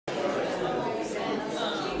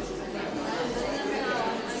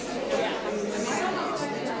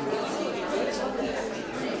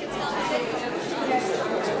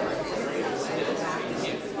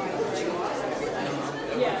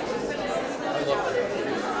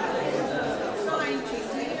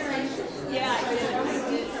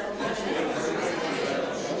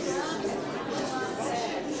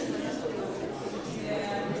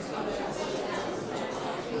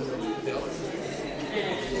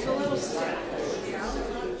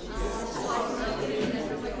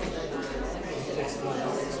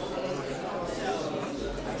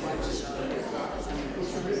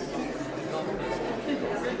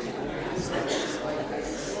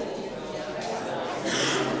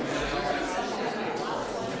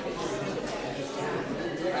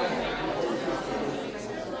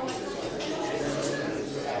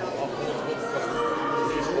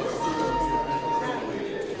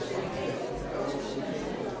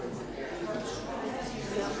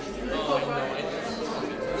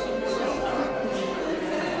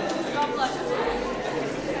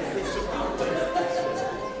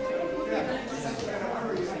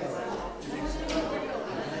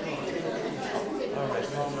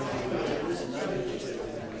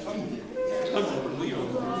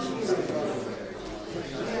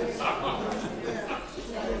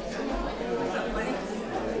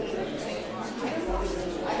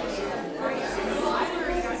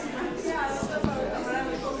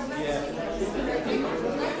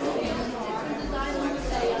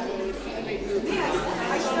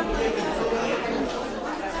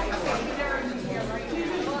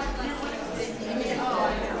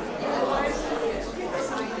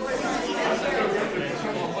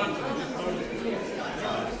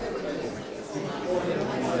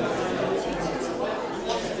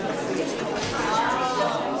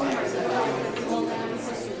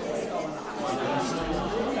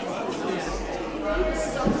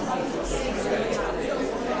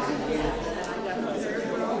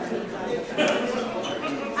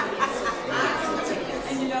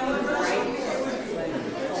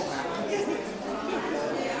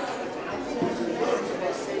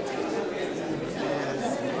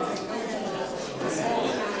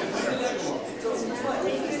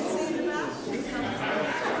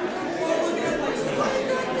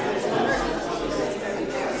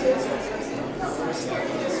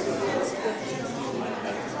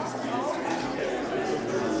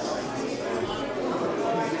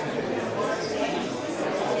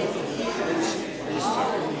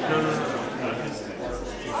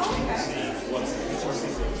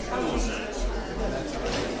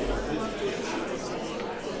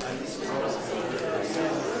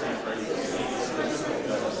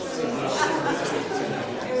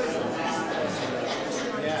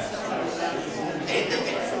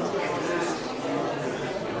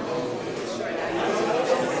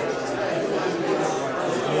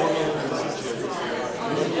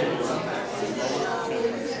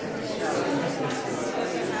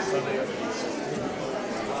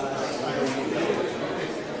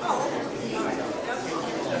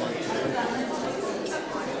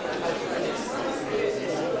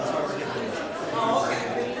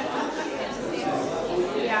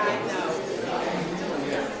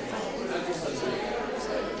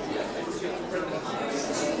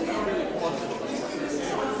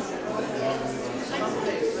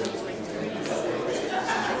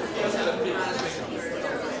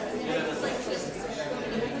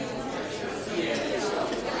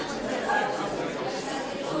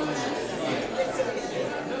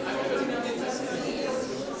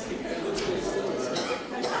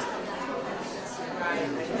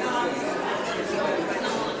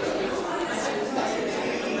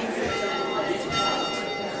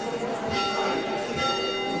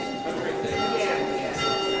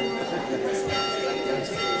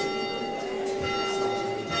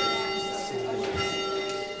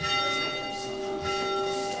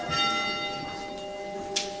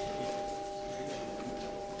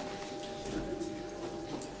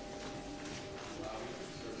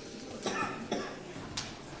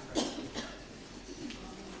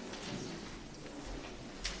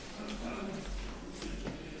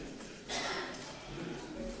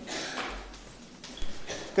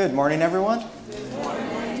Good morning, everyone. Good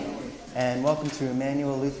morning. And welcome to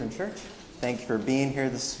Emmanuel Lutheran Church. Thank you for being here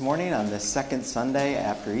this morning on this second Sunday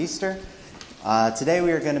after Easter. Today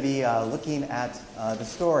we are going to be looking at the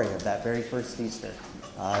story of that very first Easter,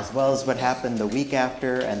 as well as what happened the week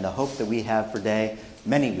after and the hope that we have for today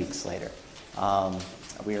many weeks later.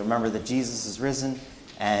 We remember that Jesus is risen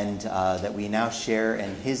and that we now share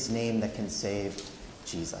in his name that can save,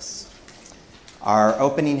 Jesus. Our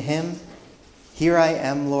opening hymn, Here I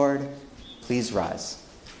Am, Lord, please rise.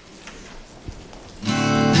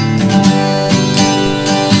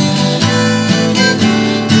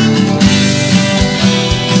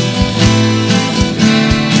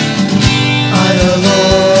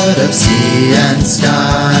 Of sea and sky,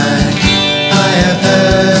 I have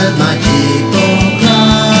heard my people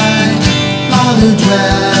cry, all who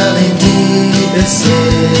dwell in deepest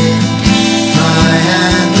sin, my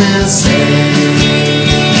hand will save.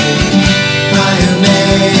 I who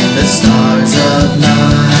made the stars of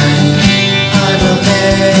night. I will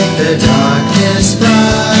make the darkness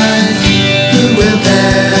bright. Who will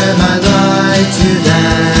bear my light to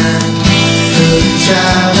them? Whom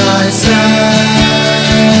shall I send?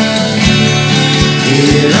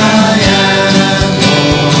 Here I am,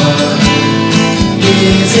 Lord.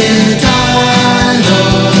 Is it I,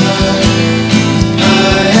 Lord?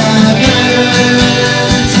 I have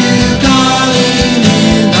heard you calling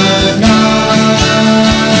in the night.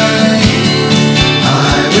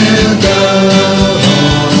 I will go,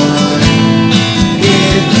 Lord,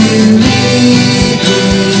 if you lead me.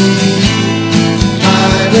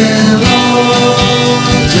 I will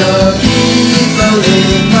hold your people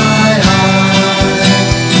in my heart.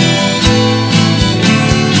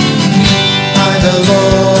 I'm the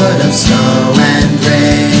Lord of snow and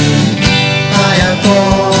rain. I have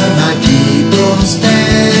borne my people's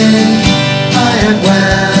pain. I have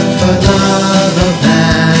wept for love of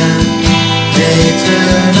them. They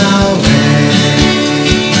turn away.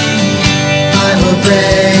 I will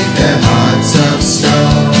break their hearts of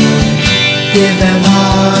stone. Give them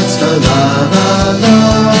hearts for love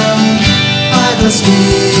alone. I will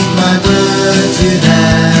speak my word to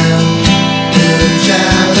them. Whom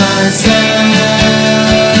shall I send?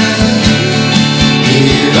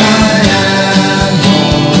 Here I am,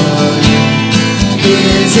 Lord.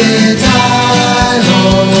 Is it I,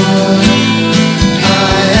 Lord?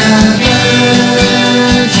 I have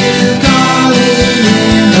heard you calling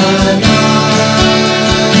in the night.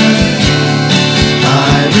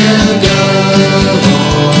 I will go,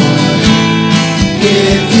 Lord,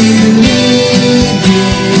 if you lead me.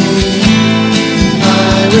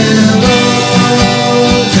 I will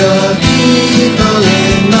hold your people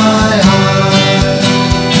in my heart.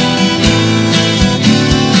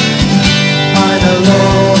 I'm the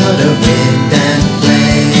Lord of wind and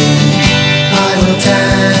flame. I will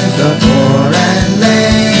tend the poor and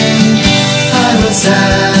lame. I will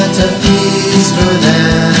set a feast for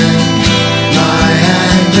them. My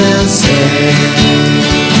hand will save.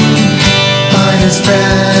 Finest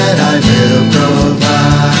bread I will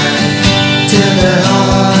provide, till their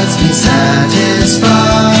hearts be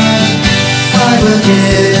satisfied. I will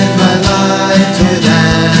give my life to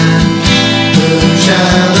them. Whom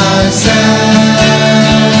shall I send?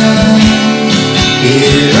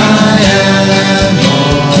 Here I am,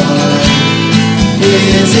 Lord.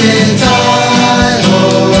 Is it I,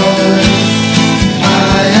 Lord?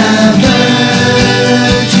 I have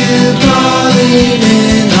heard you calling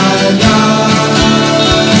in the night.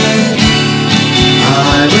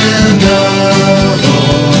 I will go,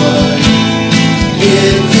 Lord,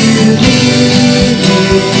 if you lead me.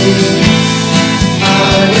 I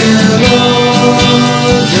will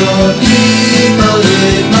hold your people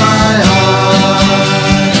in my heart.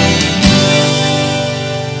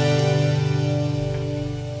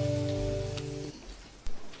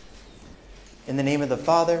 In the name of the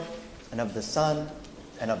Father, and of the Son,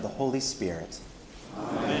 and of the Holy Spirit.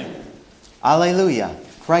 Amen. Alleluia.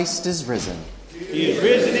 Christ is risen. He is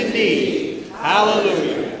risen indeed.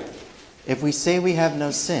 Hallelujah. If we say we have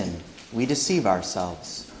no sin, we deceive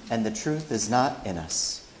ourselves, and the truth is not in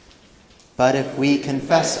us. But if we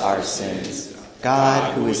confess our sins,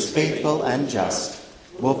 God, who is faithful and just,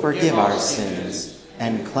 will forgive our sins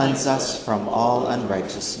and cleanse us from all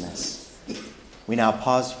unrighteousness. We now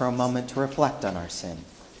pause for a moment to reflect on our sin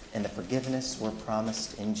and the forgiveness we're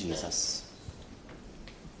promised in Jesus.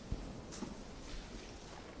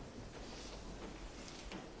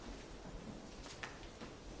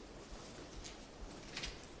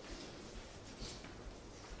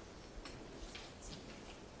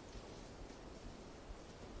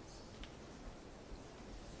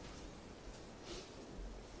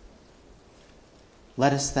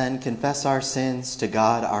 Let us then confess our sins to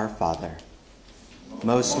God our Father.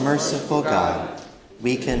 Most merciful God,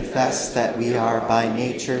 we confess that we are by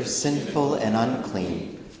nature sinful and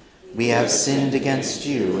unclean. We have sinned against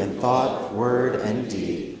you in thought, word, and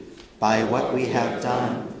deed, by what we have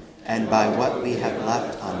done and by what we have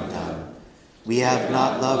left undone. We have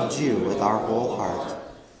not loved you with our whole heart.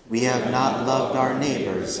 We have not loved our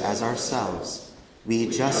neighbors as ourselves. We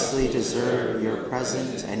justly deserve your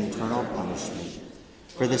present and eternal punishment.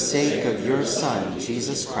 For the sake of your Son,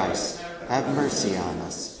 Jesus Christ, have mercy on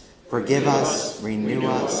us. Forgive us, renew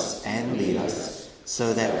us, and lead us,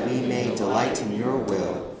 so that we may delight in your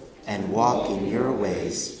will and walk in your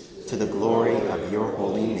ways, to the glory of your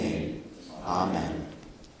holy name. Amen.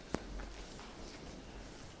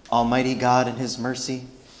 Almighty God, in his mercy,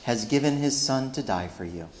 has given his Son to die for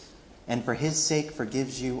you, and for his sake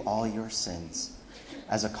forgives you all your sins.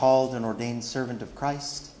 As a called and ordained servant of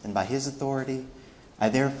Christ, and by his authority, I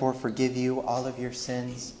therefore forgive you all of your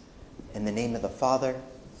sins in the name of the Father,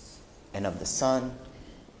 and of the Son,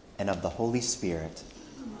 and of the Holy Spirit.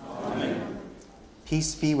 Amen.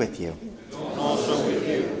 Peace be with you. And also with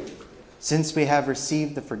you. Since we have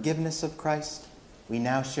received the forgiveness of Christ, we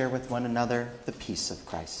now share with one another the peace of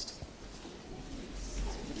Christ.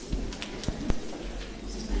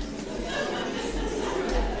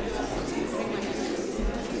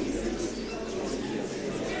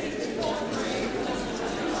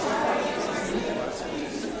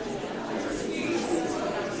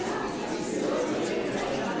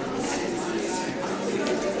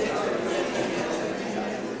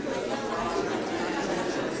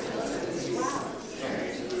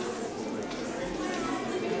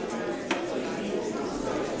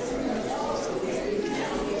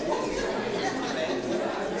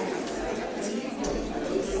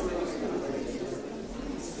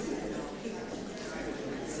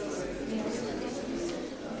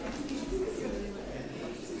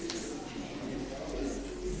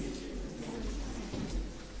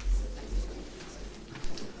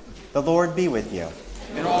 The Lord be with you.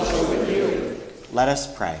 And also with you. Let us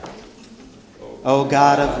pray. O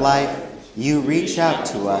God of life, you reach out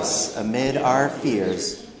to us amid our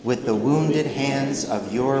fears with the wounded hands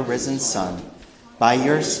of your risen Son. By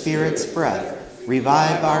your Spirit's breath,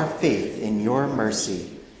 revive our faith in your mercy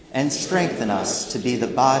and strengthen us to be the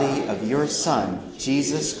body of your Son,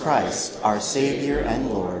 Jesus Christ, our Savior and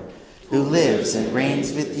Lord, who lives and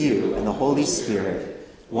reigns with you in the Holy Spirit,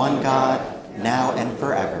 one God, now and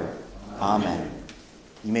forever. Amen.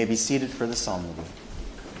 You may be seated for the psalm reading.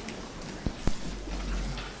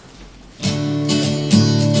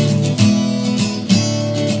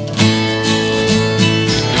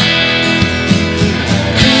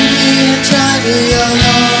 Try me, O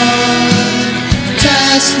Lord,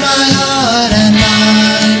 test my heart and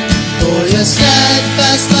mind, for your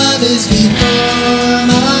steadfast love is before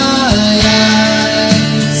my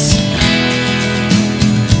eyes.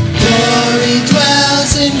 Glory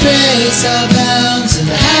dwells in grace, abounds in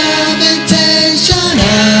the habitation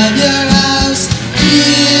of your house.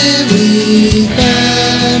 Here we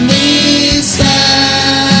firmly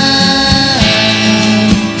stand,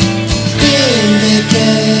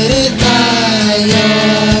 vindicated by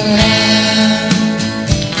your hand.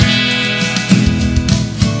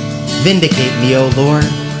 Vindicate me, O Lord,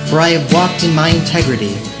 for I have walked in my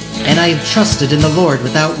integrity, and I have trusted in the Lord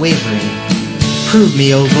without wavering. Prove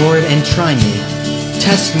me, O Lord, and try me.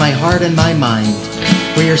 Test my heart and my mind,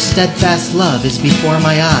 for your steadfast love is before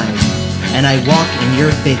my eyes, and I walk in your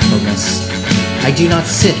faithfulness. I do not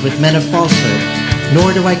sit with men of falsehood, nor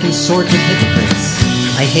do I consort with hypocrites.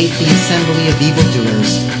 I hate the assembly of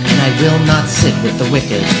evildoers, and I will not sit with the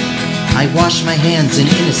wicked. I wash my hands in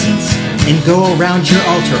innocence, and go around your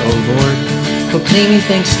altar, O Lord, proclaiming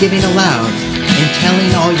thanksgiving aloud, and telling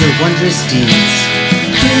all your wondrous deeds.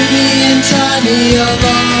 Hear me and try me, O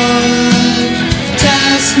Lord,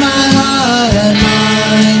 test my heart and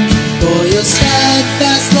mind, for your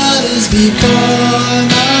steadfast love is before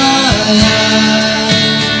my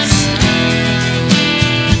eyes.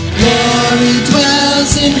 Glory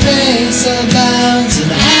dwells in grace, abounds in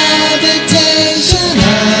the habitation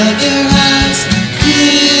of your house.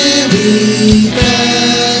 Here we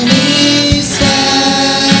firmly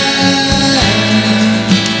stand,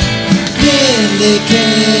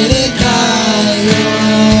 vindicated by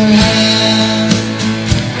your hand.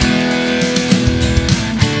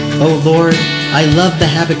 O Lord, I love the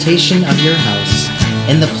habitation of your house,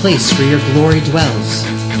 and the place where your glory dwells.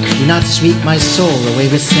 Do not sweep my soul away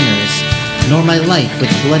with sinners, nor my life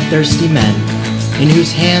with bloodthirsty men, in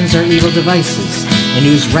whose hands are evil devices, and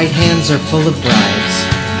whose right hands are full of bribes.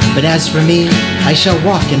 But as for me, I shall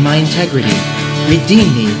walk in my integrity.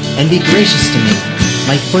 Redeem me, and be gracious to me.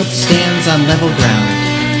 My foot stands on level ground.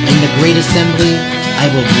 In the great assembly, I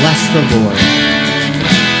will bless the Lord.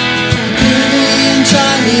 Hear me and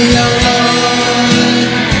try me, O Lord,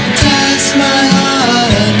 test my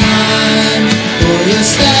heart and mind, for your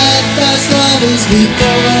steadfast love is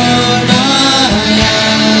before my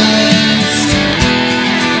eyes.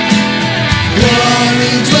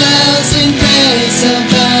 Glory dwells in grace,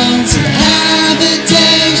 abounds in the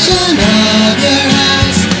habitation of your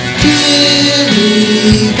house. Here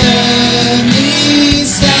we firmly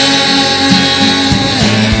stand,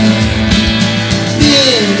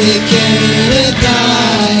 vindicated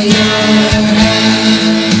by your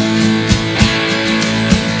hand.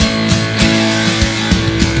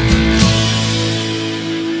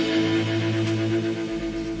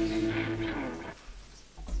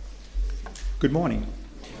 Good morning.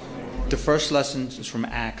 The first lesson is from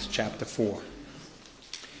Acts chapter 4.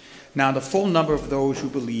 Now the full number of those who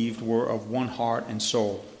believed were of one heart and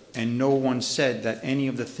soul, and no one said that any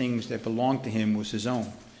of the things that belonged to him was his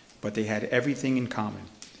own, but they had everything in common.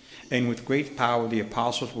 And with great power the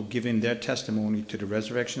apostles were given their testimony to the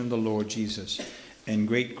resurrection of the Lord Jesus, and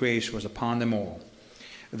great grace was upon them all.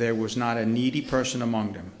 There was not a needy person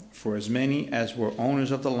among them, for as many as were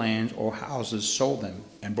owners of the lands or houses sold them,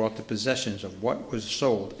 and brought the possessions of what was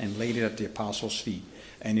sold, and laid it at the apostles' feet,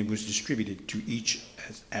 and it was distributed to each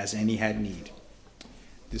as any had need.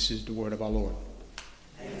 This is the word of our Lord.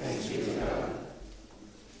 Thanks be to God.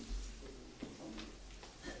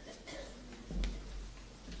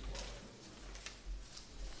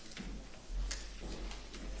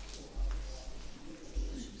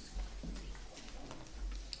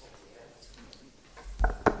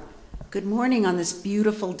 Good morning on this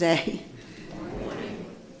beautiful day.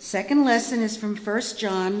 Second lesson is from 1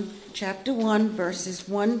 John chapter 1, verses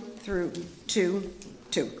 1 through 2.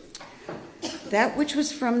 That which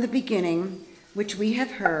was from the beginning, which we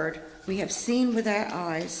have heard, we have seen with our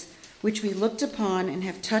eyes, which we looked upon and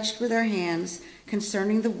have touched with our hands,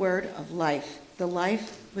 concerning the word of life. The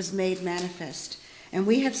life was made manifest, and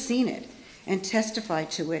we have seen it, and testify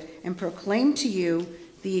to it, and proclaim to you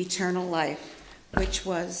the eternal life, which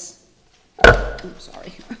was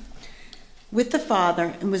with the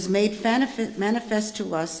Father, and was made manifest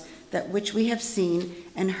to us. That which we have seen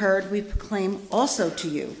and heard we proclaim also to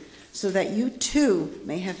you, so that you too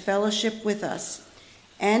may have fellowship with us.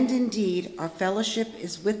 And indeed our fellowship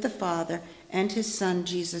is with the Father and his Son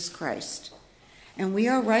Jesus Christ. And we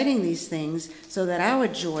are writing these things so that our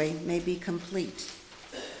joy may be complete.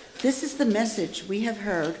 This is the message we have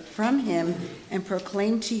heard from him and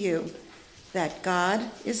proclaim to you, that God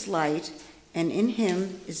is light, and in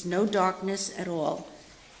him is no darkness at all.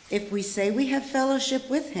 If we say we have fellowship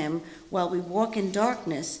with him while we walk in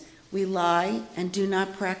darkness, we lie and do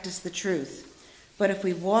not practice the truth. But if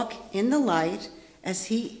we walk in the light, as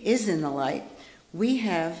he is in the light, we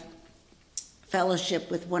have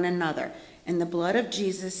fellowship with one another, and the blood of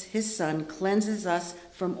Jesus, his Son, cleanses us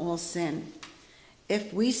from all sin.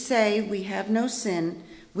 If we say we have no sin,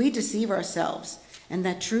 we deceive ourselves, and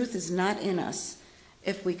that truth is not in us.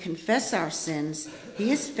 If we confess our sins, he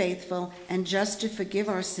is faithful and just to forgive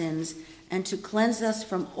our sins and to cleanse us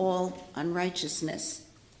from all unrighteousness.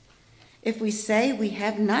 If we say we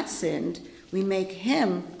have not sinned, we make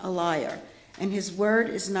him a liar, and his word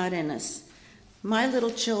is not in us. My little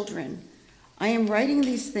children, I am writing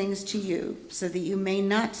these things to you so that you may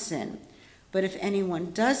not sin. But if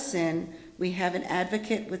anyone does sin, we have an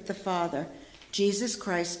advocate with the Father, Jesus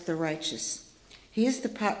Christ the righteous. He is the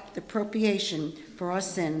propitiation for our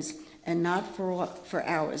sins, and not for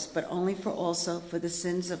ours, but only for also for the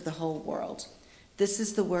sins of the whole world. This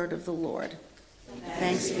is the word of the Lord.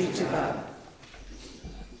 Thanks be to God.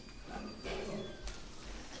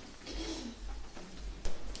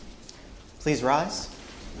 Please rise.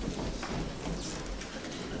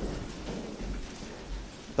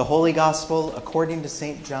 The Holy Gospel according to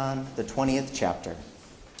St. John, the 20th chapter.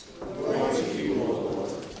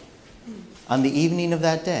 On the evening of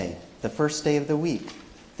that day, the first day of the week,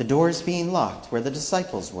 the doors being locked where the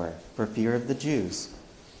disciples were, for fear of the Jews,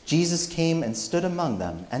 Jesus came and stood among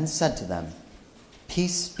them and said to them,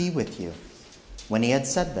 "Peace be with you." When he had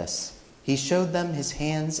said this, he showed them his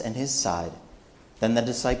hands and his side. Then the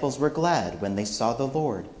disciples were glad when they saw the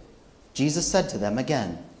Lord. Jesus said to them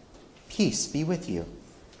again, "Peace be with you.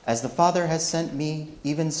 As the Father has sent me,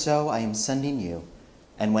 even so I am sending you."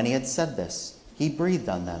 And when he had said this, he breathed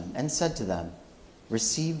on them and said to them,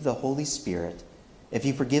 "Receive the Holy Spirit. If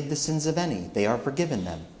you forgive the sins of any, they are forgiven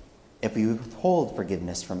them. If you withhold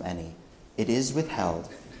forgiveness from any, it is withheld."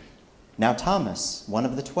 Now Thomas, one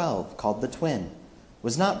of the 12, called the Twin,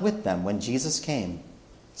 was not with them when Jesus came.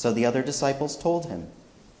 So the other disciples told him,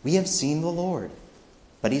 "We have seen the Lord."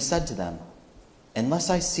 But he said to them, "Unless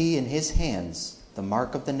I see in his hands the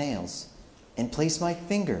mark of the nails, and place my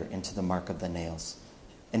finger into the mark of the nails,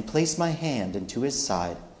 and place my hand into his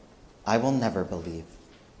side, I will never believe."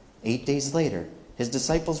 8 days later, his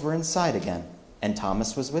disciples were inside again, and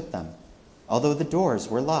Thomas was with them. Although the doors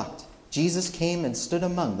were locked, Jesus came and stood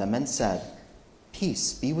among them and said,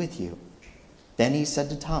 "Peace be with you." Then he said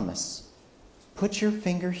to Thomas, "Put your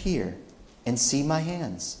finger here and see my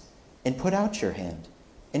hands, and put out your hand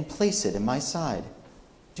and place it in my side.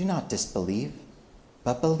 Do not disbelieve,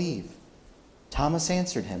 but believe." Thomas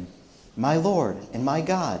answered him, "My Lord and my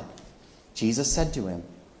God." Jesus said to him,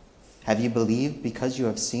 "Have you believed because you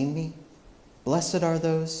have seen me? Blessed are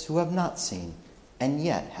those who have not seen and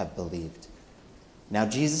yet have believed." Now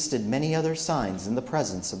Jesus did many other signs in the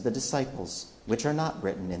presence of the disciples, which are not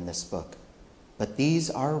written in this book. but these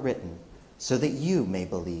are written so that you may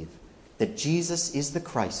believe that Jesus is the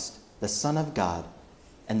Christ, the Son of God,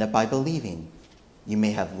 and that by believing you may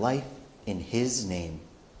have life in his name.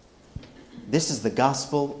 This is the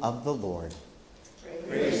gospel of the Lord.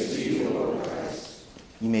 Praise to you, Lord Christ.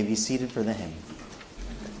 You may be seated for the hymn.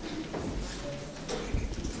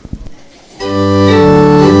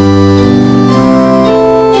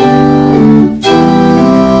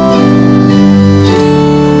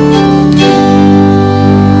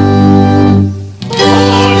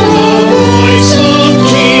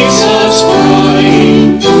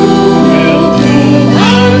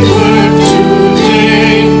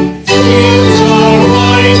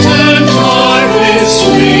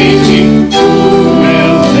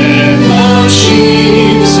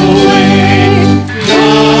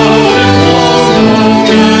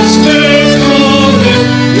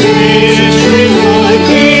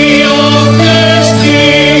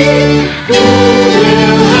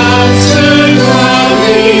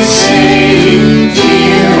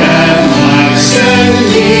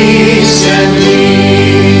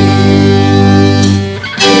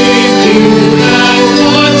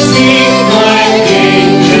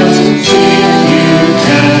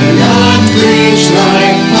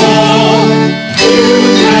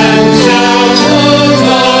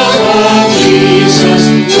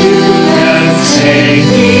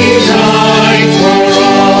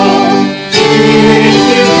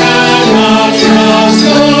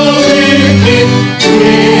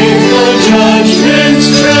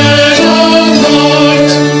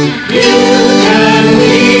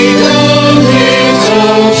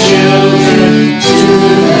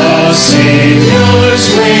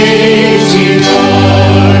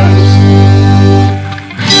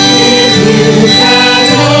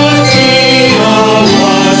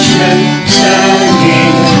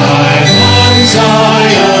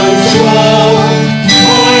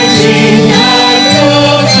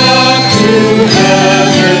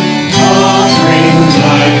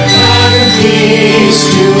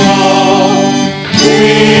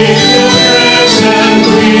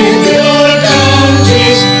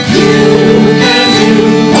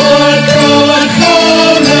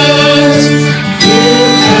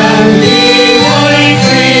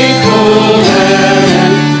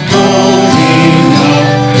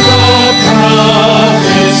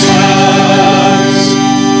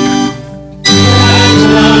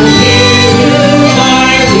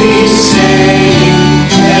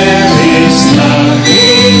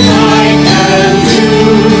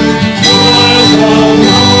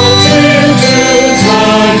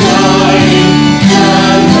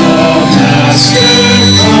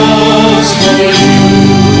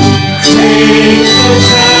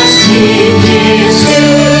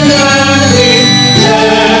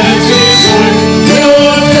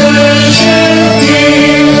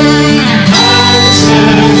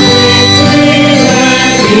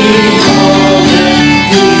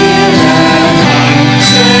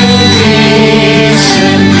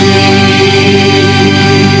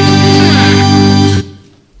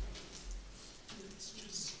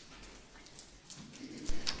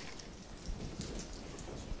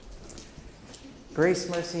 Grace,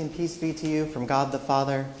 mercy, and peace be to you from God the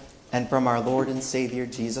Father and from our Lord and Savior,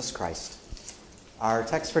 Jesus Christ. Our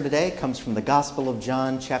text for today comes from the Gospel of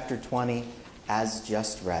John, chapter 20, as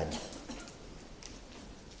just read.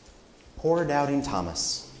 Poor doubting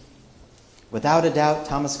Thomas. Without a doubt,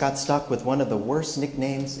 Thomas got stuck with one of the worst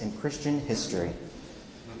nicknames in Christian history.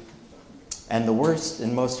 And the worst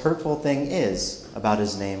and most hurtful thing is about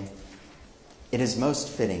his name, it is most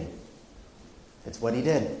fitting. It's what he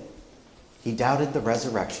did. He doubted the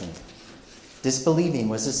resurrection. Disbelieving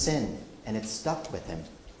was a sin, and it stuck with him.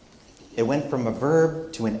 It went from a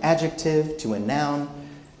verb to an adjective to a noun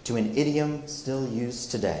to an idiom still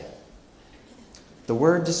used today. The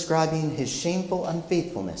word describing his shameful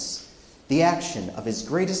unfaithfulness, the action of his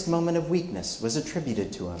greatest moment of weakness, was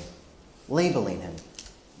attributed to him, labeling him,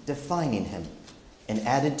 defining him, and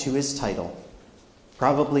added to his title.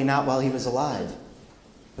 Probably not while he was alive,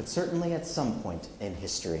 but certainly at some point in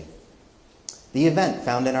history. The event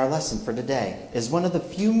found in our lesson for today is one of the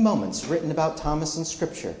few moments written about Thomas in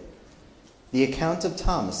Scripture. The account of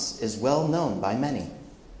Thomas is well known by many,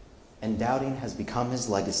 and doubting has become his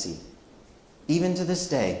legacy. Even to this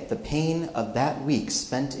day, the pain of that week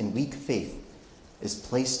spent in weak faith is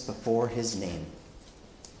placed before his name.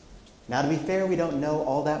 Now, to be fair, we don't know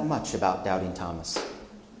all that much about doubting Thomas.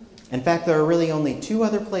 In fact, there are really only two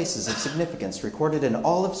other places of significance recorded in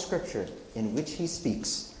all of Scripture in which he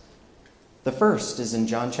speaks. The first is in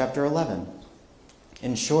John chapter 11.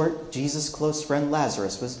 In short, Jesus' close friend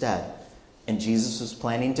Lazarus was dead, and Jesus was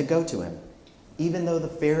planning to go to him. even though the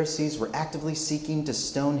Pharisees were actively seeking to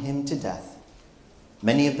stone him to death.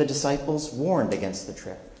 Many of the disciples warned against the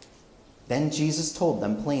trip. Then Jesus told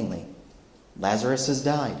them plainly, "Lazarus has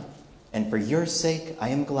died, and for your sake I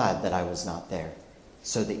am glad that I was not there,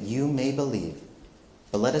 so that you may believe.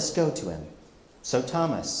 But let us go to him." So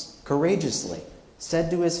Thomas courageously said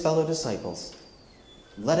to his fellow disciples,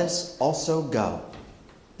 "Let us also go,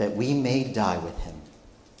 that we may die with him."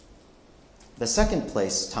 The second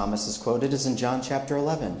place Thomas is quoted is in John chapter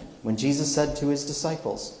 11, when Jesus said to his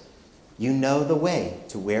disciples, "You know the way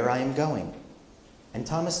to where I am going." And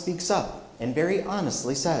Thomas speaks up and very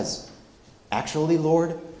honestly says, "Actually,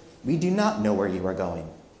 Lord, we do not know where you are going,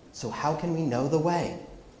 so how can we know the way?"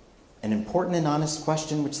 An important and honest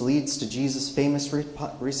question which leads to Jesus' famous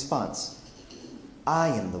response, "I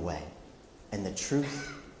am the way, and the truth,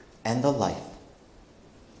 and the life."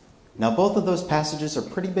 Now, both of those passages are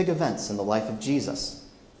pretty big events in the life of Jesus,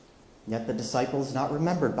 yet the disciples not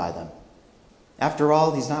remembered by them. After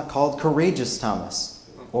all, he's not called Courageous Thomas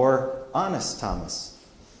or Honest Thomas.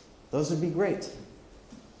 Those would be great.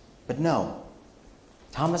 But no,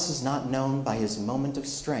 Thomas is not known by his moment of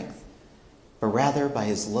strength, but rather by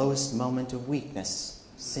his lowest moment of weakness,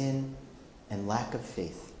 sin, and lack of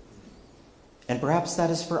faith. And perhaps that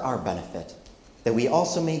is for our benefit, that we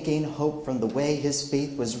also may gain hope from the way his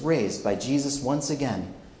faith was raised by Jesus once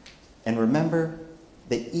again, and remember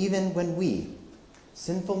that even when we,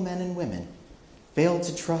 sinful men and women, fail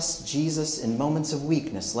to trust Jesus in moments of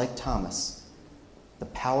weakness like Thomas, the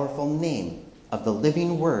powerful name of the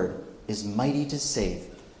living Word is mighty to save,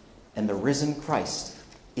 and the risen Christ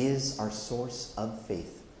is our source of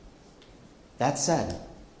faith. That said,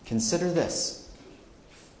 consider this.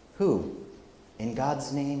 Who, in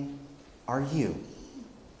God's name, are you?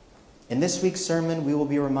 In this week's sermon, we will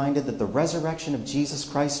be reminded that the resurrection of Jesus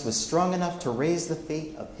Christ was strong enough to raise the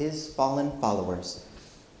faith of his fallen followers,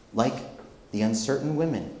 like the uncertain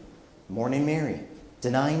women, mourning Mary,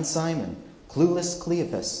 denying Simon, clueless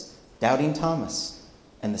Cleopas, doubting Thomas,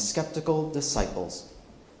 and the skeptical disciples.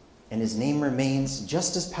 And his name remains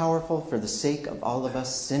just as powerful for the sake of all of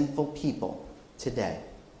us sinful people today.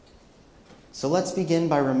 So let's begin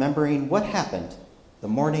by remembering what happened the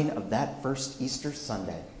morning of that first Easter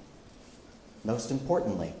Sunday. Most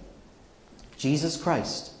importantly, Jesus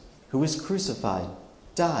Christ, who was crucified,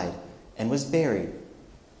 died, and was buried,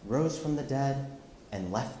 rose from the dead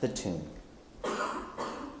and left the tomb.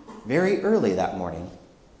 Very early that morning,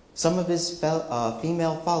 some of his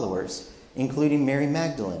female followers, including Mary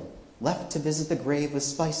Magdalene, left to visit the grave with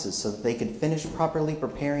spices so that they could finish properly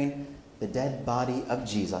preparing the dead body of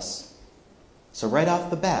Jesus. So right off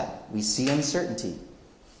the bat, we see uncertainty,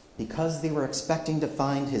 because they were expecting to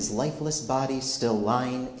find his lifeless body still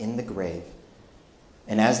lying in the grave.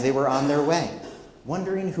 And as they were on their way,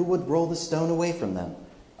 wondering who would roll the stone away from them,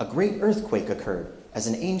 a great earthquake occurred as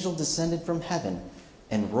an angel descended from heaven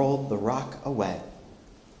and rolled the rock away.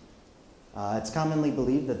 It's commonly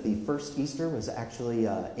believed that the first Easter was actually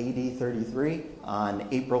AD 33 on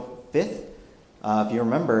April 5th. If you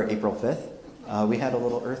remember April 5th, we had a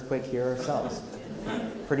little earthquake here ourselves.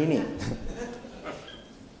 Pretty neat.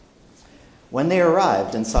 When they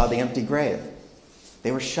arrived and saw the empty grave,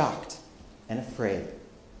 they were shocked and afraid.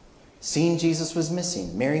 Seeing Jesus was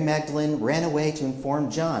missing, Mary Magdalene ran away to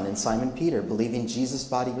inform John and Simon Peter, believing Jesus'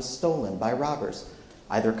 body was stolen by robbers,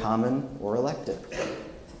 either common or elective.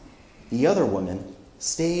 The other women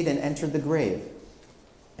stayed and entered the grave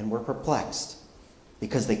and were perplexed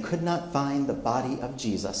because they could not find the body of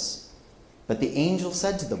Jesus. But the angel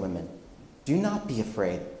said to the women, "Do not be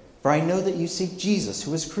afraid, for I know that you seek Jesus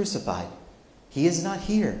who was crucified. He is not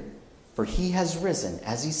here, for he has risen,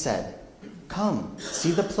 as he said. Come,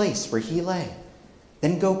 see the place where he lay.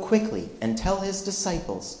 Then go quickly and tell his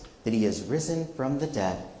disciples that he is risen from the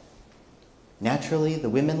dead." Naturally, the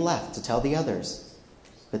women left to tell the others,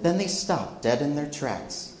 but then they stopped dead in their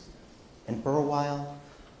tracks. And for a while,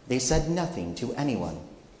 they said nothing to anyone,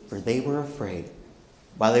 for they were afraid.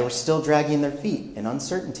 While they were still dragging their feet in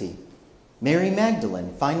uncertainty, Mary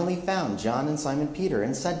Magdalene finally found John and Simon Peter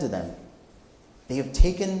and said to them, "They have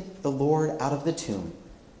taken the Lord out of the tomb,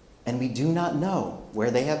 and we do not know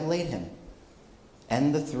where they have laid him."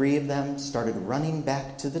 And the three of them started running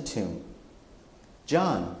back to the tomb.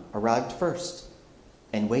 John arrived first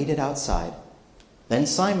and waited outside. Then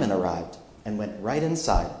Simon arrived and went right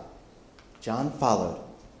inside. John followed.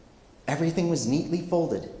 Everything was neatly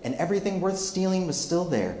folded, and everything worth stealing was still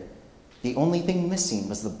there. The only thing missing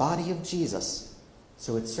was the body of Jesus,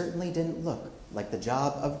 so it certainly didn't look like the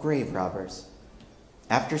job of grave robbers.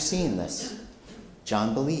 After seeing this,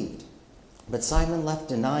 John believed, but Simon left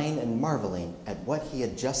denying and marveling at what he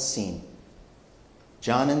had just seen.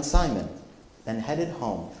 John and Simon then headed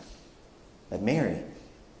home, but Mary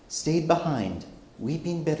stayed behind,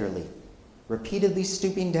 weeping bitterly, repeatedly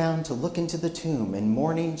stooping down to look into the tomb and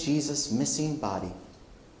mourning Jesus' missing body.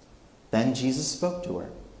 Then Jesus spoke to her.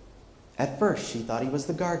 At first she thought he was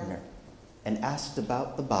the gardener and asked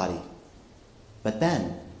about the body. But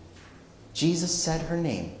then Jesus said her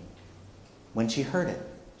name. When she heard it,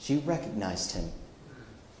 she recognized him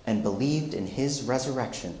and believed in his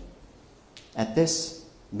resurrection. At this,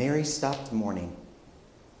 Mary stopped mourning.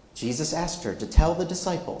 Jesus asked her to tell the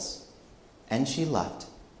disciples, and she left.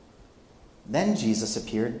 Then Jesus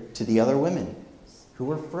appeared to the other women, who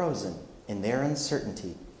were frozen in their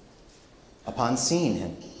uncertainty. Upon seeing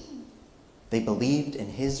him, they believed in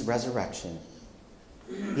his resurrection.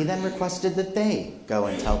 He then requested that they go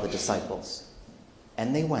and tell the disciples,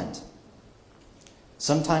 and they went.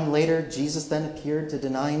 Sometime later, Jesus then appeared to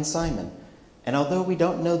denying Simon, and although we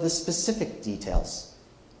don't know the specific details,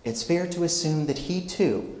 it's fair to assume that he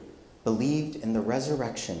too believed in the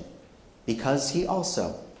resurrection, because he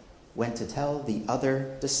also went to tell the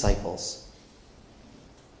other disciples.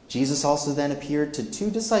 Jesus also then appeared to 2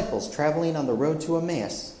 disciples traveling on the road to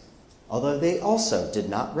Emmaus, although they also did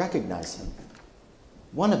not recognize him.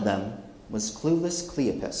 One of them was clueless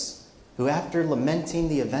Cleopas, who after lamenting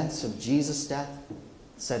the events of Jesus' death,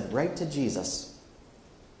 said right to Jesus,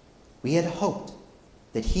 "We had hoped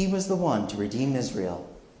that he was the one to redeem Israel.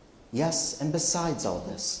 Yes, and besides all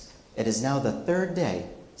this, it is now the 3rd day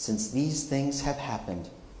since these things have happened."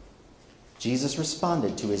 Jesus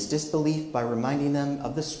responded to his disbelief by reminding them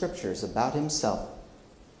of the scriptures about himself.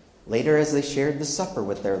 Later, as they shared the supper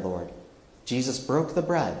with their Lord, Jesus broke the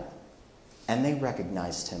bread, and they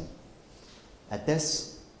recognized him. At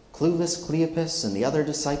this, clueless Cleopas and the other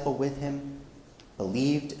disciple with him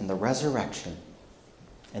believed in the resurrection,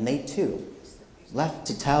 and they too left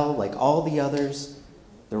to tell, like all the others,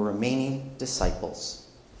 the remaining disciples.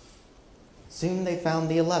 Soon they found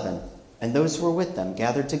the 11, and those who were with them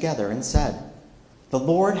gathered together and said, "The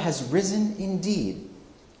Lord has risen indeed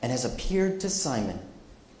and has appeared to Simon."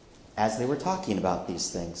 As they were talking about these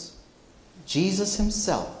things, Jesus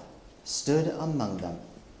himself stood among them.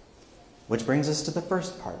 Which brings us to the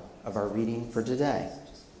first part of our reading for today.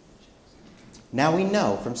 Now we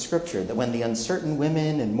know from Scripture that when the uncertain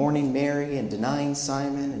women and mourning Mary and denying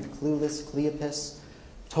Simon and clueless Cleopas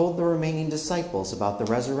told the remaining disciples about the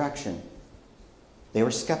resurrection, they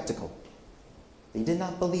were skeptical. They did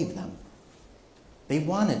not believe them. They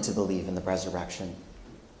wanted to believe in the resurrection,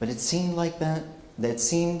 but it seemed like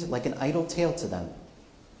an idle tale to them,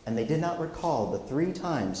 and they did not recall the 3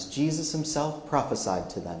 times Jesus himself prophesied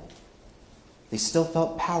to them. They still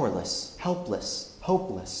felt powerless, helpless,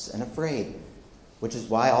 hopeless, and afraid, which is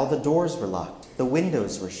why all the doors were locked, the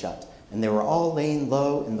windows were shut, and they were all laying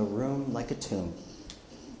low in the room like a tomb.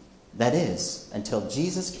 That is, until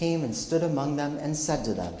Jesus came and stood among them and said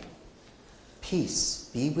to them, "Peace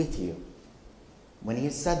be with you." When he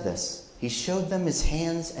had said this, he showed them his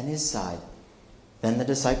hands and his side. Then the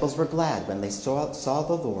disciples were glad when they saw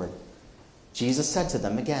the Lord. Jesus said to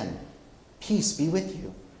them again, "Peace be with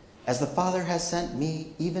you. As the Father has sent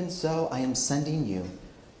me, even so I am sending you."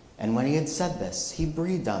 And when he had said this, he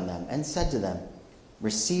breathed on them and said to them,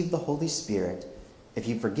 "Receive the Holy Spirit. If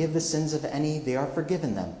you forgive the sins of any, they are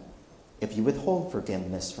forgiven them. If you withhold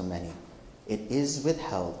forgiveness from any, it is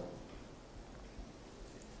withheld."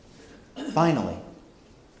 Finally,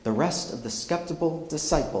 the rest of the skeptical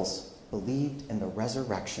disciples believed in the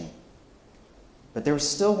resurrection. But there was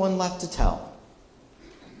still one left to tell,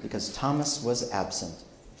 because Thomas was absent.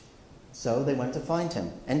 So they went to find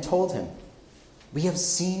him and told him, "We have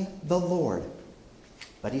seen the Lord."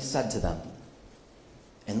 But he said to them,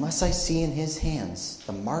 "Unless I see in his hands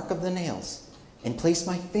the mark of the nails, and place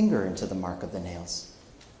my finger into the mark of the nails,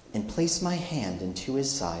 and place my hand into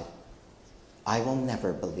his side, I will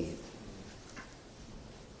never believe."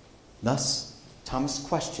 Thus, Thomas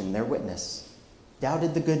questioned their witness,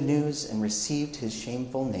 doubted the good news, and received his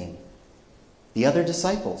shameful name. The other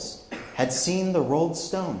disciples had seen the rolled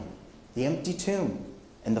stone, the empty tomb,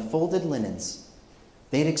 and the folded linens.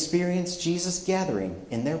 They had experienced Jesus gathering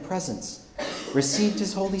in their presence, received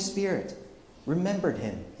his Holy Spirit, remembered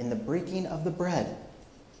him in the breaking of the bread,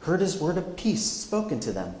 heard his word of peace spoken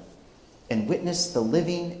to them, and witnessed the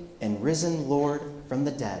living and risen Lord from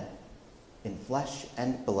the dead in flesh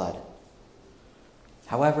and blood.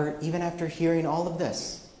 However, even after hearing all of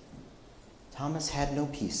this, Thomas had no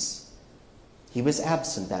peace. He was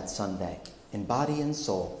absent that Sunday in body and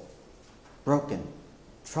soul, broken,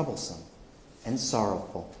 troublesome, and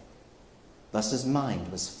sorrowful. Thus his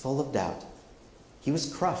mind was full of doubt. He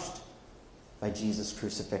was crushed by Jesus'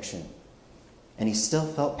 crucifixion, and he still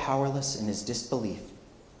felt powerless in his disbelief.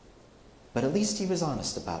 But at least he was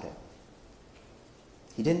honest about it.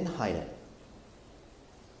 He didn't hide it.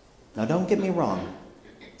 Now, don't get me wrong.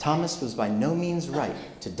 Thomas was by no means right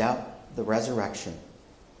to doubt the resurrection,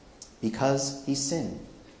 because he sinned,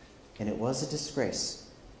 and it was a disgrace.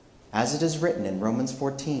 As it is written in Romans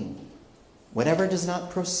 14, whatever does not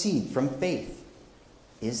proceed from faith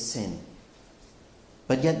is sin.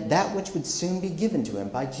 But yet that which would soon be given to him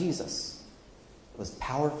by Jesus was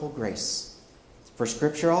powerful grace. For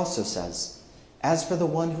Scripture also says, as for the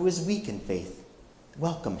one who is weak in faith,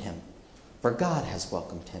 welcome him, for God has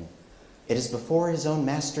welcomed him. It is before his own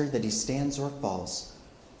master that he stands or falls,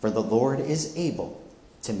 for the Lord is able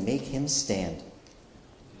to make him stand.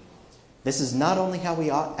 This is not only how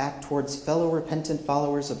we ought to act towards fellow repentant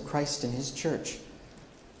followers of Christ in his church,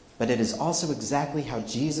 but it is also exactly how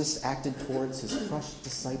Jesus acted towards his crushed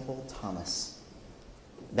disciple Thomas.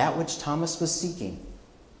 That which Thomas was seeking,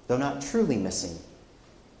 though not truly missing,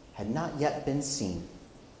 had not yet been seen.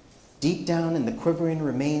 Deep down in the quivering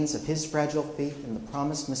remains of his fragile faith in the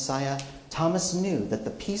promised Messiah, Thomas knew that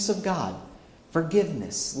the peace of God,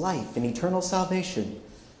 forgiveness, life, and eternal salvation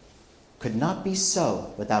could not be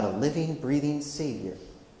so without a living, breathing Savior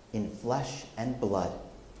in flesh and blood.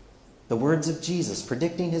 The words of Jesus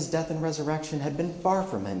predicting his death and resurrection had been far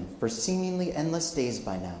from him for seemingly endless days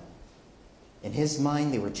by now. In his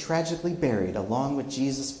mind, they were tragically buried along with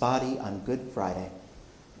Jesus' body on Good Friday.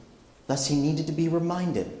 Thus, he needed to be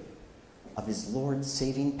reminded of his Lord's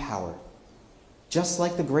saving power. Just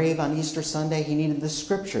like the grave on Easter Sunday, he needed the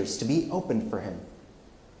Scriptures to be opened for him.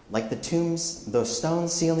 Like the stone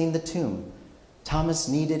sealing the tomb, Thomas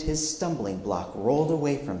needed his stumbling block rolled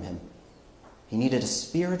away from him. He needed a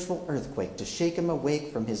spiritual earthquake to shake him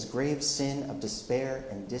awake from his grave sin of despair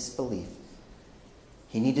and disbelief.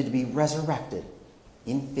 He needed to be resurrected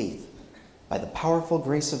in faith by the powerful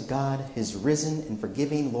grace of God, his risen and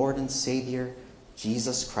forgiving Lord and Savior,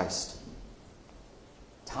 Jesus Christ.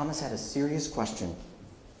 Thomas had a serious question,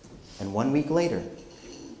 and 1 week later,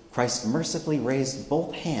 Christ mercifully raised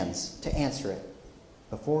both hands to answer it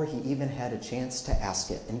before he even had a chance to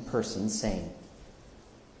ask it in person, saying,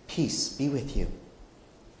 "Peace be with you.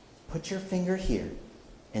 Put your finger here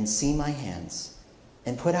and see my hands,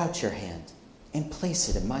 and put out your hand and place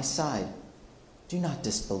it in my side. Do not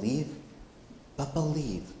disbelieve, but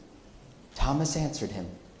believe." Thomas answered him,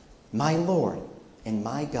 "My Lord and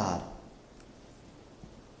my God."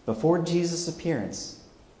 Before Jesus' appearance,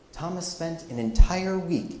 Thomas spent an entire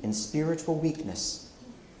week in spiritual weakness,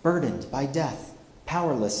 burdened by death,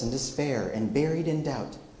 powerless in despair, and buried in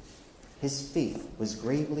doubt. His faith was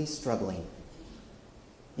gravely struggling.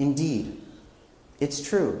 Indeed, it's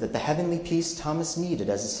true that the heavenly peace Thomas needed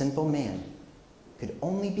as a sinful man could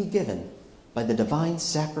only be given by the divine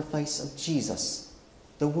sacrifice of Jesus.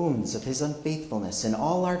 The wounds of his unfaithfulness and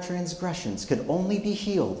all our transgressions could only be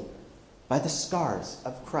healed by the scars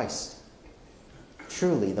of Christ.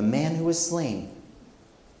 Truly, the man who was slain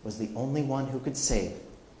was the only one who could save,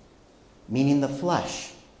 meaning the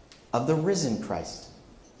flesh of the risen Christ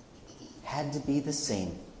had to be the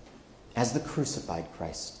same as the crucified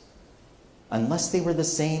Christ. Unless they were the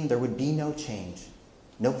same, there would be no change,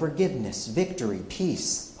 no forgiveness, victory,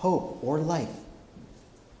 peace, hope, or life.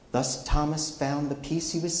 Thus, Thomas found the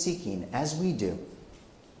peace he was seeking, as we do,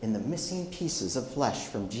 in the missing pieces of flesh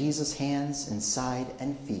from Jesus' hands and side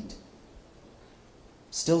and feet.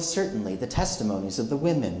 Still, certainly, the testimonies of the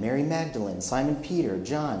women, Mary Magdalene, Simon Peter,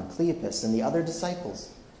 John, Cleopas, and the other disciples,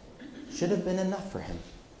 should have been enough for him,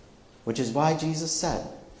 which is why Jesus said,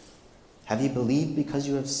 "Have you believed because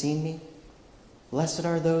you have seen me? Blessed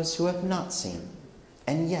are those who have not seen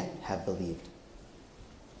and yet have believed."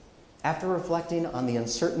 After reflecting on the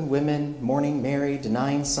uncertain women, mourning Mary,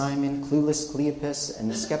 denying Simon, clueless Cleopas,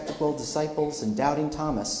 and the skeptical disciples and doubting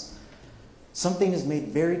Thomas, something is made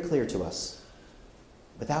very clear to us.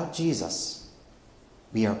 Without Jesus,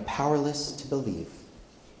 we are powerless to believe.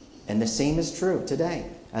 And the same is true today,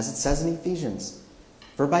 as it says in Ephesians,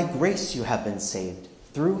 "For by grace you have been saved,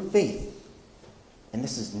 through faith. And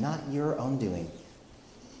this is not your own doing.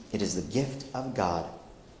 It is the gift of God."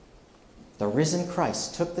 The risen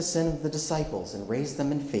Christ took the sin of the disciples and raised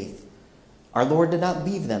them in faith. Our Lord did not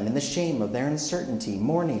leave them in the shame of their uncertainty,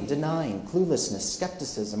 mourning, denying, cluelessness,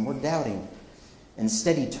 skepticism, or doubting.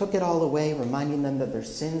 Instead, he took it all away, reminding them that their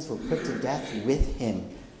sins were put to death with him,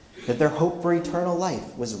 that their hope for eternal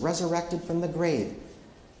life was resurrected from the grave,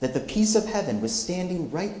 that the peace of heaven was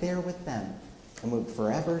standing right there with them and would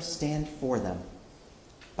forever stand for them.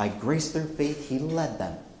 By grace through faith, he led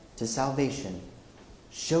them to salvation,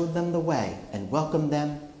 showed them the way, and welcomed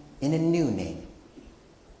them in a new name,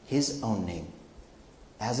 his own name,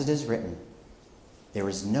 as it is written, there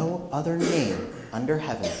is no other name under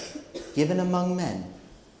heaven given among men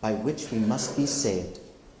by which we must be saved.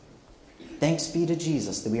 Thanks be to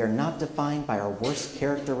Jesus that we are not defined by our worst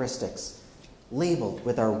characteristics, labeled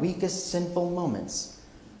with our weakest sinful moments,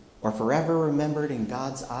 or forever remembered in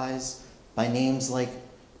God's eyes by names like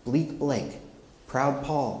Bleak Blake, Proud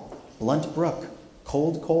Paul, Blunt Brook,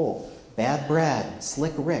 Cold Cole, Bad Brad,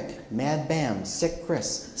 Slick Rick, Mad Bam, Sick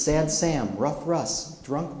Chris, Sad Sam, Rough Russ,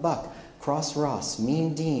 Drunk Buck, Cross Ross,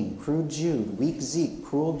 Mean Dean, Crude Jude, Weak Zeke,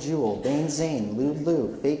 Cruel Jewel, Bane Zane, Lewd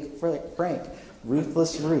Lou, Fake Frank,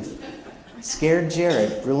 Ruthless Ruth, Scared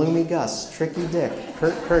Jared, Gloomy Gus, Tricky Dick,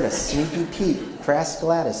 Kurt Curtis, Sneaky Pete, Crass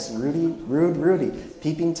Gladys, Rude Rudy,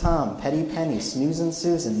 Peeping Tom, Petty Penny, Snoozin'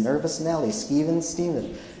 Susan, Nervous Nelly, Skeevin'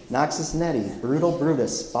 Steven, Noxus Nettie, Brutal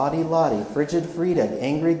Brutus, Spotty Lottie, Frigid Frida,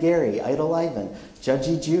 Angry Gary, Idle Ivan,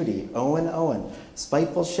 Judgy Judy, Owen,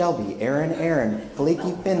 Spiteful Shelby, Aaron,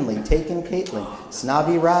 Flaky Finley, Taken Caitlin,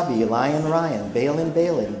 Snobby Robbie, Lion Ryan, Balin,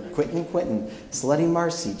 Quentin, Slutty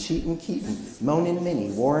Marcy, Cheatin' Keaton, Moanin'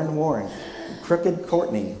 Minnie, Warren, Crooked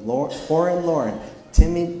Courtney, Lauren,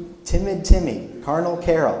 Timid Timmy, Carnal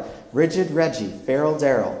Carol, Rigid Reggie, Feral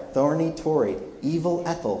Daryl, Thorny Tory, Evil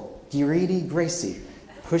Ethel, Greedy Gracie,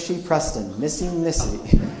 Pushy Preston, Missy,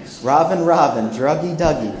 Robin, Druggy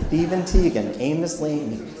Dougie, Thievin' Tegan, Amos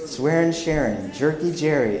Laney, Swearin' Sharon, Jerky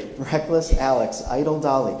Jerry, Reckless Alex, Idle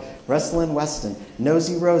Dolly, Wrestlin' Weston,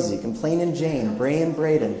 Nosy Rosie, Complainin' Jane, Brayin'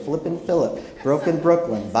 Braden, Flippin' Phillip, Broken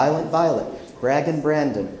Brooklyn, Violent Violet, Braggin'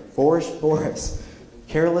 Brandon, Boris,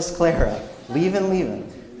 Careless Clara, Leavin',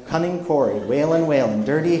 Cunning Corey, Waylon,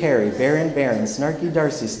 Dirty Harry, Baron, Snarky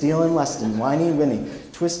Darcy, Stealin' Leston, Whiny Winnie,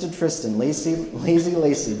 Twisted Tristan, Lazy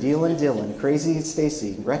Lacey, Dylan, Crazy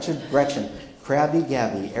Stacy, Wretched Gretchen, Crabby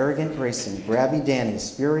Gabby, Arrogant Grayson, Grabby Danny,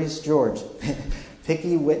 Spurious George,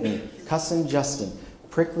 Picky Whitney, Cussin' Justin,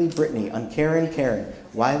 Prickly Brittany, Uncaring Karen,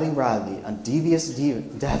 Wily Riley, Undevious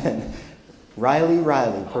Devin,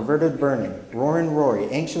 Riley, Perverted Vernon, Roarin' Rory,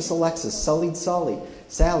 Anxious Alexis, Sullied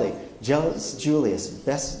Sally, Jealous Julius,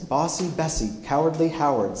 Bossy Bessie, Cowardly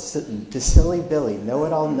Howard, Silly Billy,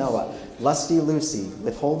 Know-It-All Noah, Lusty Lucy,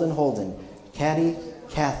 Withholden, Catty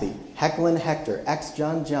Kathy, Hecklin' Hector,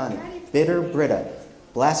 Ex-John Johnny, Bitter Britta,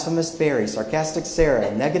 Blasphemous Barry, Sarcastic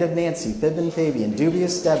Sarah, Negative Nancy, Fibbin' Fabian,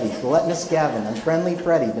 Dubious Debbie, Gluttonous Gavin, Unfriendly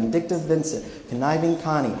Freddie, Vindictive Vincent, Conniving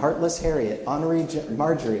Connie, Heartless Harriet, Honorary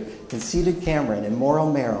Marjorie, Conceited Cameron,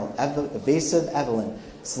 Immoral Merrill, Evasive Evelyn,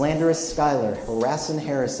 Slanderous Schuyler, Harassin'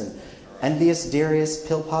 Harrison, Envious Darius,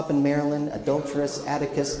 Pill-Poppin' Marilyn, Adulterous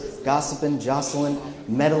Atticus, Gossipin' Jocelyn,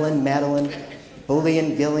 Meddlin' Madeline,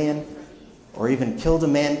 Bullyin' Gillian, or even Killed a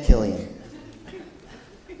Man Killian.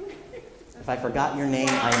 If I forgot your name,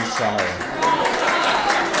 I am sorry.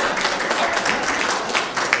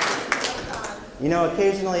 You know,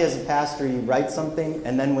 occasionally as a pastor, you write something,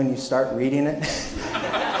 and then when you start reading it,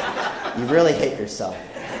 you really hate yourself.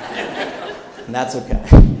 And that's okay.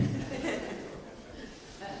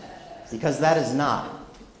 Because that is not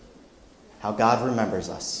how God remembers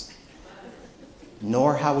us,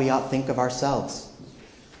 nor how we ought think of ourselves,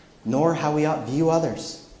 nor how we ought view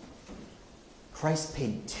others. Christ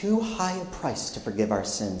paid too high a price to forgive our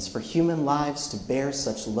sins, for human lives to bear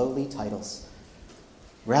such lowly titles.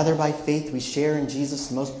 Rather, by faith, we share in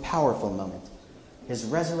Jesus' most powerful moment, his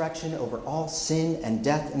resurrection over all sin and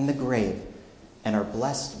death in the grave, and are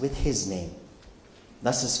blessed with his name.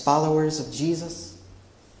 Thus, as followers of Jesus,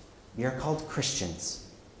 we are called Christians.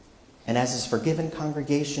 And as his forgiven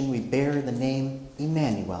congregation, we bear the name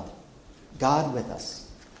Emmanuel, God with us.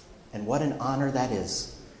 And what an honor that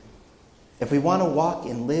is. If we want to walk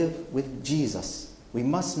and live with Jesus, we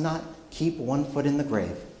must not keep one foot in the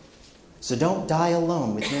grave. So don't die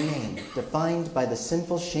alone with your name, defined by the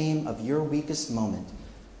sinful shame of your weakest moment.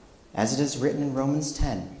 As it is written in Romans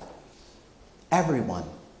 10, everyone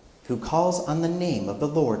who calls on the name of the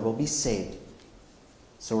Lord will be saved.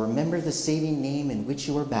 So remember the saving name in which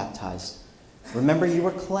you were baptized. Remember you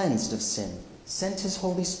were cleansed of sin, sent his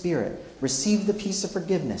Holy Spirit, received the peace of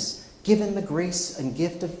forgiveness, given the grace and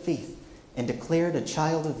gift of faith, and declared a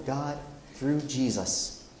child of God through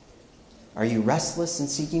Jesus. Are you restless and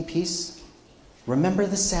seeking peace? Remember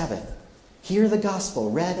the Sabbath. Hear the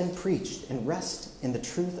gospel read and preached, and rest in the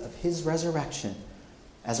truth of his resurrection.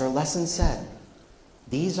 As our lesson said,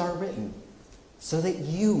 these are written so that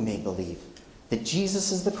you may believe that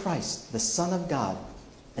Jesus is the Christ, the Son of God,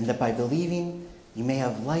 and that by believing you may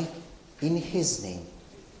have life in his name.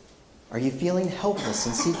 Are you feeling helpless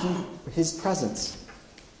and seeking his presence?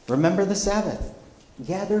 Remember the Sabbath.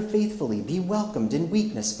 Gather faithfully, be welcomed in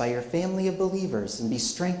weakness by your family of believers, and be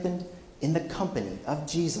strengthened in the company of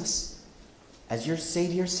Jesus. As your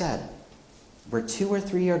Savior said, where 2 or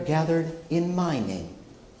 3 are gathered in my name,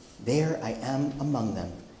 there I am among them.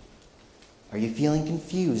 Are you feeling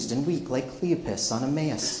confused and weak like Cleopas on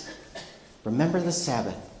Emmaus? Remember the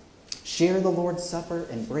Sabbath. Share the Lord's Supper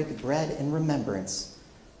and break bread in remembrance.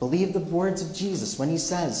 Believe the words of Jesus when he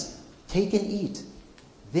says, "Take and eat.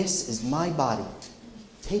 This is my body.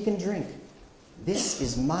 Take and drink. This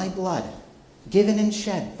is my blood, given and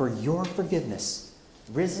shed for your forgiveness,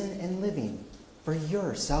 risen and living for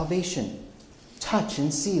your salvation." Touch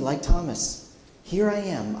and see like Thomas. Here I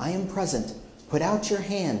am present. Put out your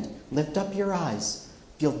hand, lift up your eyes,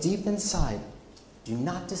 feel deep inside. Do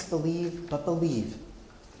not disbelieve, but believe.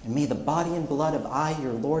 And may the body and blood of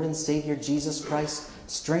your Lord and Savior Jesus Christ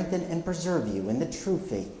strengthen and preserve you in the true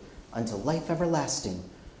faith unto life everlasting.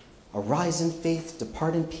 Arise in faith,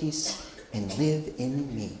 depart in peace, and live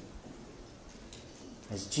in me.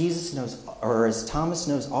 As Jesus knows, or as Thomas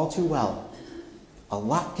knows all too well, a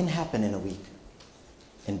lot can happen in a week.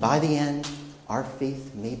 And by the end, our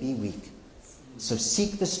faith may be weak. So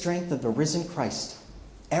seek the strength of the risen Christ.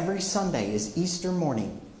 Every Sunday is Easter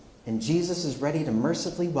morning, and Jesus is ready to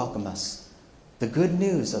mercifully welcome us. The good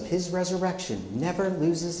news of his resurrection never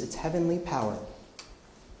loses its heavenly power.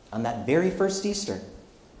 On that very first Easter,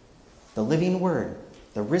 the living Word,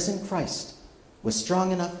 the risen Christ, was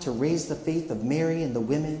strong enough to raise the faith of Mary and the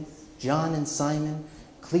women, John and Simon,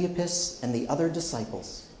 Cleopas and the other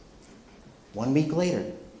disciples. 1 week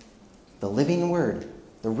later, the living Word,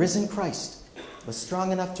 the risen Christ, was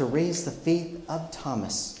strong enough to raise the faith of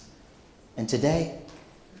Thomas. And today,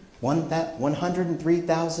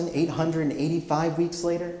 103,885 weeks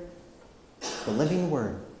later, the living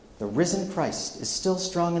Word, the risen Christ, is still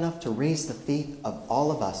strong enough to raise the faith of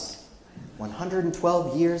all of us.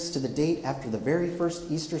 112 years to the date after the very first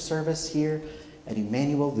Easter service here at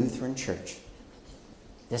Emmanuel Lutheran Church.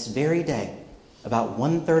 This very day, about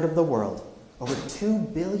 1/3 of the world, over 2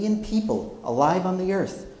 billion people alive on the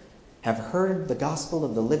earth, have heard the gospel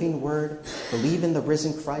of the living Word, believe in the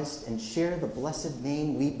risen Christ, and share the blessed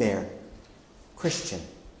name we bear, Christian.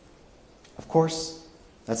 Of course,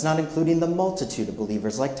 that's not including the multitude of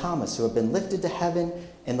believers like Thomas who have been lifted to heaven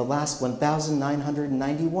in the last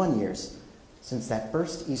 1,991 years since that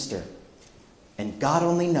first Easter. And God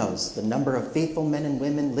only knows the number of faithful men and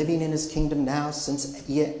women living in his kingdom now since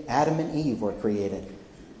Adam and Eve were created.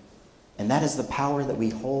 And that is the power that we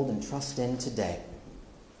hold and trust in today.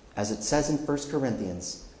 As it says in 1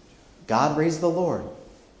 Corinthians, God raised the Lord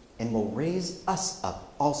and will raise us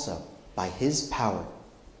up also by his power.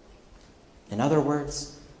 In other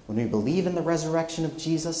words, when we believe in the resurrection of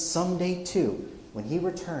Jesus, someday too, when he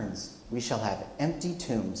returns, we shall have empty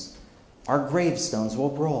tombs. Our gravestones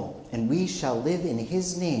will roll, and we shall live in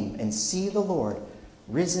his name and see the Lord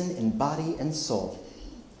risen in body and soul.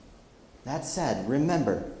 That said,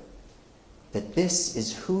 remember that this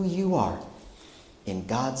is who you are in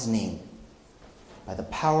God's name. By the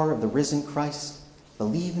power of the risen Christ,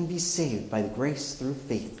 believe and be saved by the grace through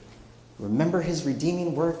faith. Remember his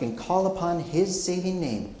redeeming work and call upon his saving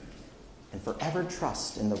name, and forever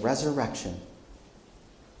trust in the resurrection.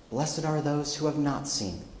 Blessed are those who have not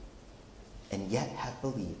seen and yet have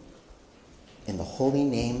believed. In the holy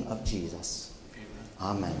name of Jesus.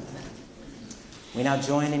 Amen. We now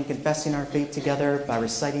join in confessing our faith together by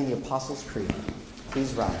reciting the Apostles' Creed.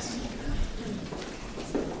 Please rise.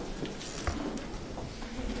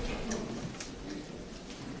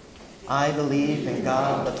 I believe in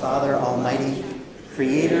God the Father Almighty,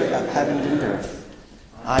 creator of heaven and earth.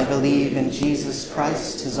 I believe in Jesus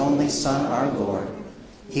Christ, his only Son, our Lord.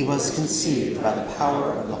 He was conceived by the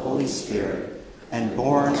power of the Holy Spirit and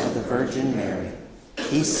born of the Virgin Mary.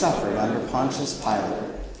 He suffered under Pontius Pilate,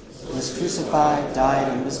 was crucified, died,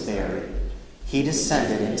 and was buried. He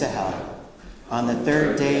descended into hell. On the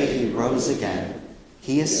third day he rose again.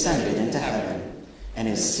 He ascended into heaven and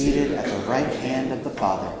is seated at the right hand of the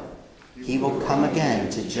Father. He will come again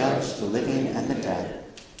to judge the living and the dead.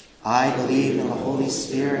 I believe in the Holy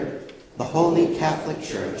Spirit, the Holy Catholic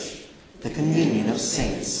Church, the communion of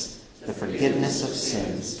saints, the forgiveness of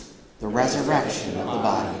sins, the resurrection of the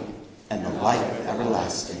body, and the life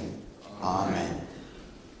everlasting. Amen.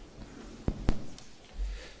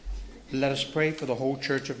 Let us pray for the whole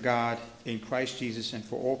Church of God in Christ Jesus and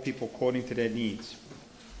for all people according to their needs.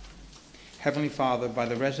 Heavenly Father, by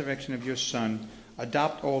the resurrection of your Son,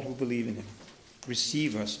 adopt all who believe in him.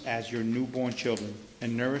 Receive us as your newborn children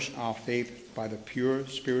and nourish our faith by the pure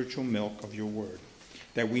spiritual milk of your word,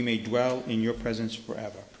 that we may dwell in your presence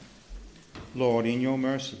forever. Lord, in your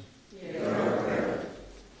mercy.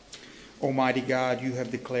 Almighty God, you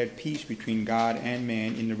have declared peace between God and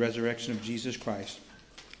man in the resurrection of Jesus Christ.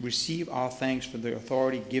 receive our thanks for the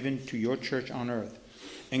authority given to your church on earth,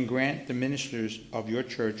 and grant the ministers of your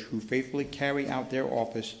church who faithfully carry out their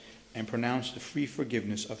office and pronounce the free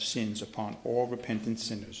forgiveness of sins upon all repentant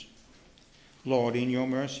sinners. Lord, in your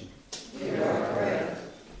mercy. Hear our prayer.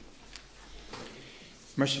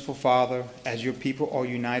 Merciful Father, as your people are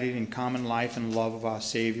united in common life and love of our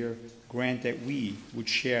Savior, grant that we would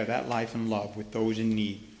share that life and love with those in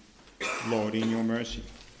need. Lord, in your mercy.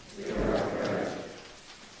 Hear our prayer.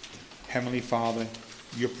 Heavenly Father,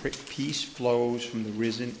 your peace flows from the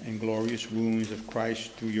risen and glorious wounds of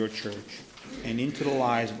Christ through your church and into the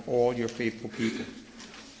lives of all your faithful people.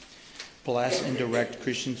 Bless and direct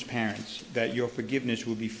Christians' parents, that your forgiveness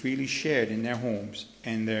will be freely shared in their homes,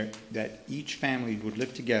 and that each family would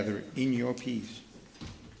live together in your peace.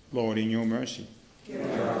 Lord, in your mercy. Hear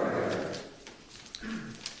our prayer.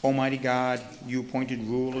 Almighty God, you appointed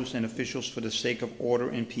rulers and officials for the sake of order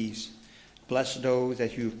and peace. Bless those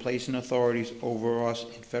that you have placed in authorities over us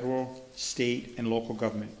in federal, state, and local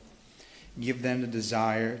government. Give them the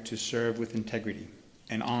desire to serve with integrity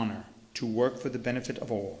and honor, to work for the benefit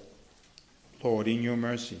of all. Lord, in your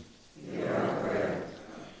mercy. Hear our prayer.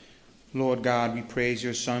 Lord God, we praise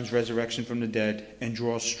your Son's resurrection from the dead and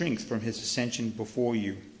draw strength from his ascension before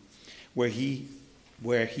you, where he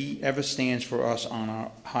ever stands for us on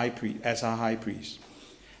our as our high priest.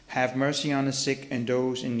 Have mercy on the sick and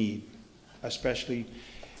those in need. Especially,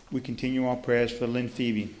 we continue our prayers for Lynn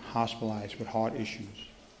Phoebe, hospitalized with heart issues.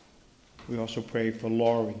 We also pray for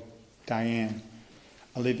Laurie, Diane,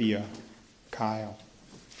 Olivia, Kyle,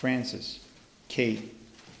 Francis, Kate,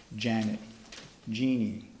 Janet,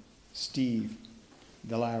 Jeannie, Steve,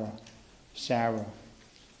 Delara, Sarah,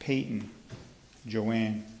 Peyton,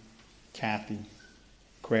 Joanne, Kathy,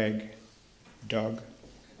 Craig, Doug,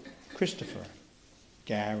 Christopher,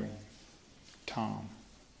 Gary, Tom,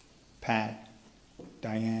 Pat,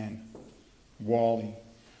 Diane, Wally,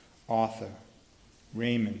 Arthur,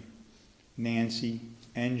 Raymond, Nancy,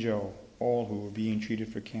 and Joe, all who are being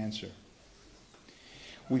treated for cancer.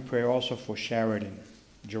 We pray also for Sheridan,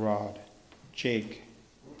 Gerard, Jake,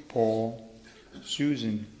 Paul,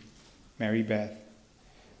 Susan, Mary Beth,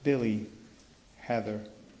 Billy, Heather,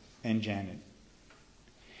 and Janet.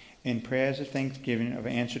 In prayers of thanksgiving of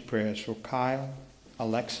answered prayers for Kyle,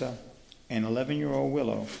 Alexa, and 11-year-old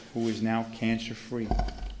Willow, who is now cancer-free.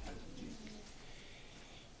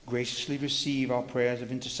 Graciously receive our prayers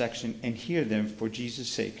of intercession and hear them for Jesus'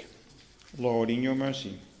 sake. Lord, in your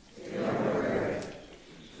mercy.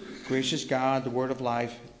 Gracious God, the word of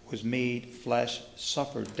life was made flesh,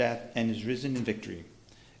 suffered death, and is risen in victory.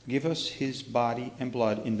 Give us his body and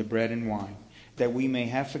blood in the bread and wine, that we may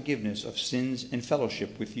have forgiveness of sins and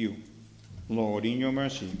fellowship with you. Lord, in your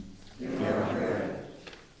mercy. Hear our prayer.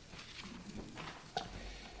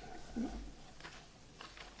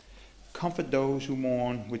 Comfort those who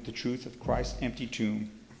mourn with the truth of Christ's empty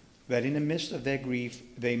tomb, that in the midst of their grief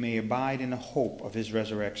they may abide in the hope of his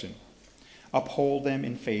resurrection. Uphold them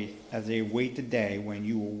in faith as they await the day when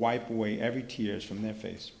you will wipe away every tear from their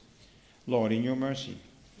face. Lord, in your mercy.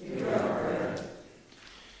 Hear our prayer.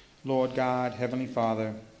 Lord God, Heavenly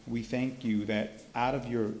Father, we thank you that out of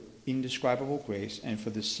your indescribable grace and for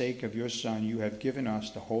the sake of your Son, you have given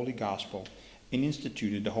us the holy gospel and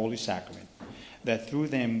instituted the holy sacrament, that through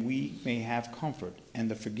them we may have comfort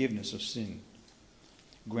and the forgiveness of sin.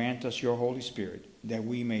 Grant us your Holy Spirit, that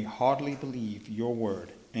we may heartily believe your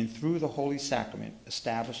word, and through the holy sacrament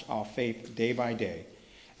establish our faith day by day,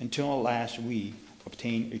 until at last we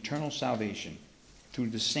obtain eternal salvation through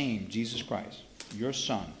the same Jesus Christ, your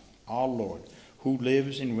Son, our Lord, who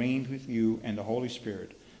lives and reigns with you and the Holy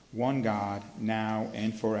Spirit, one God, now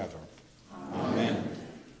and forever. Amen.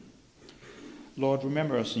 Lord,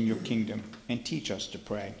 remember us in your kingdom and teach us to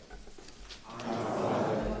pray. Our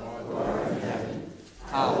Father, who art in heaven,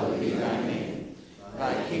 Hallowed be thy name.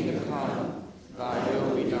 Thy kingdom come, thy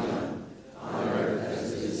will be done, on earth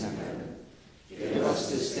as it is in heaven. Give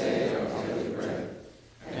us this day our daily bread,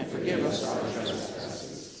 and forgive us our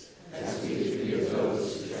trespasses, as we forgive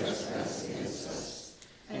those who trespass against us.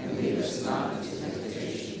 And lead us not into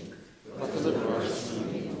temptation, but deliver us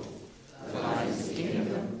from evil. For thine is the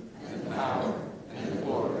kingdom, and the power, and the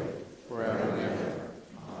glory, forever and ever.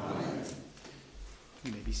 Amen.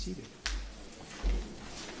 You may be seated.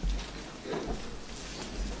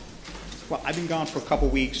 Well, I've been gone for a couple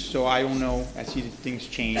weeks, so I don't know. I see that things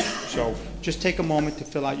change. So just take a moment to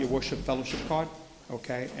fill out your worship fellowship card,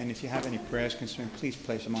 okay? And if you have any prayers concerned, please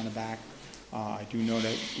place them on the back. I do know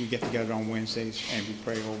that we get together on Wednesdays and we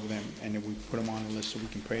pray over them, and then we put them on the list so we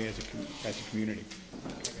can pray as a community.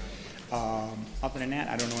 Other than that,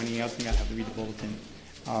 I don't know any other thing. I have to read the bulletin.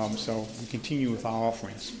 So we continue with our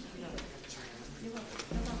offerings.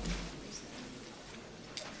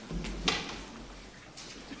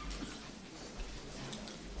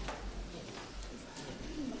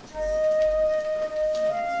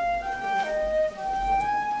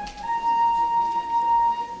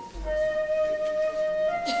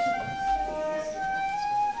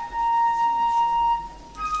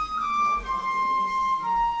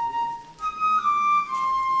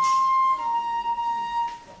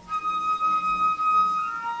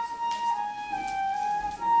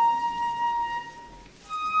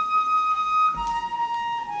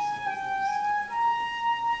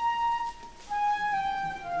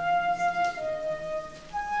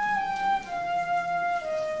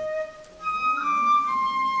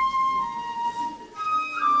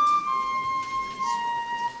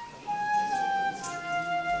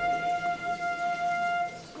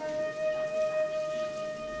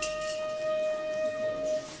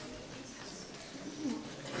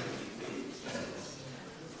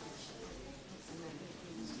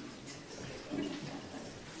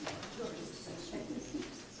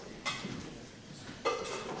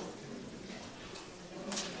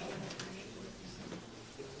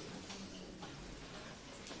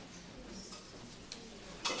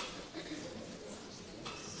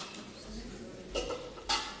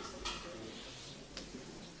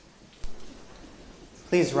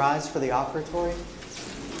 Please rise for the offertory.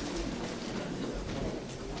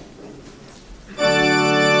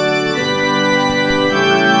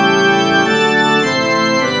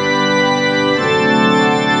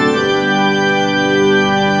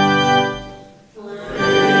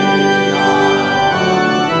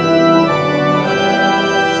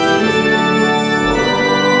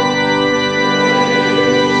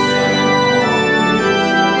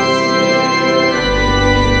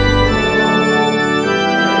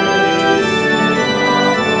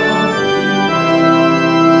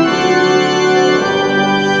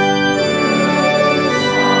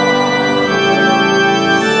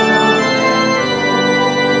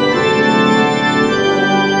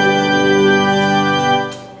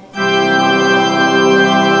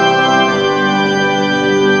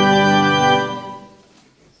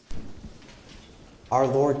 Our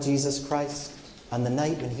Lord Jesus Christ, on the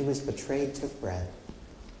night when he was betrayed, took bread,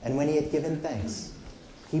 and when he had given thanks,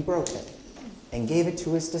 he broke it and gave it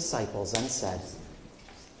to his disciples and said,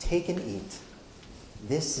 "Take and eat.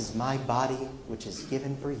 This is my body, which is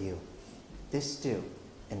given for you. This do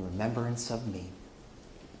in remembrance of me."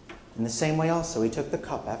 In the same way also he took the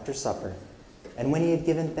cup after supper, and when he had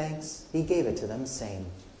given thanks, he gave it to them, saying,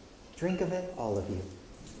 "Drink of it, all of you.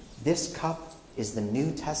 This cup is the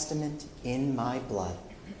New Testament in my blood,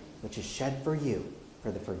 which is shed for you for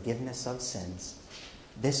the forgiveness of sins.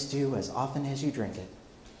 This do as often as you drink it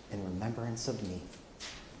in remembrance of me."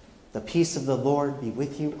 The peace of the Lord be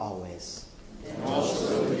with you always. And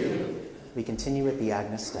also with you. We continue with the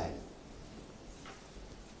Agnus Dei.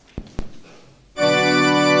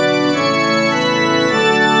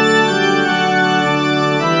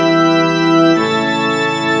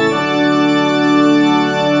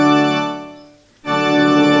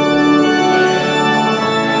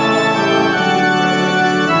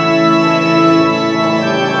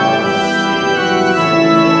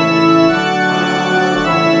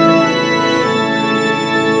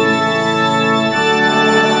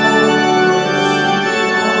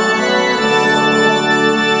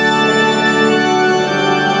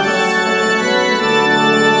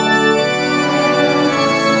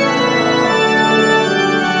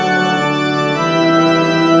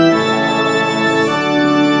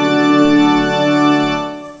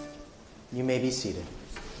 Seated.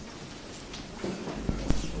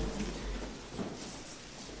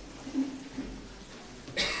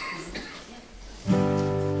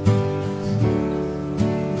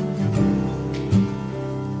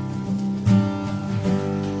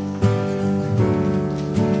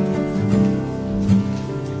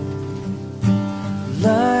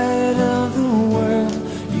 Light of the world,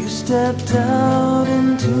 you stepped out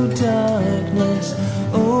into darkness.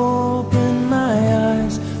 Open my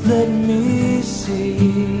eyes, let me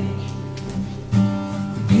see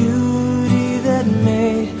beauty that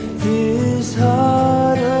made this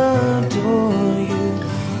heart adore you.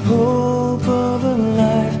 Hope of a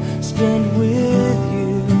life spent with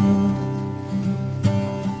you.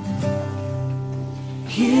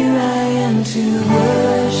 Here I am to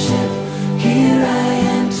worship. Here I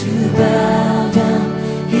am to bow down.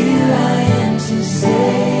 Here I am to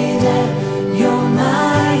say that you're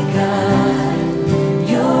my God.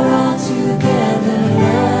 You're altogether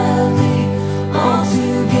lovely,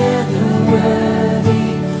 altogether worthy,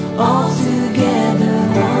 altogether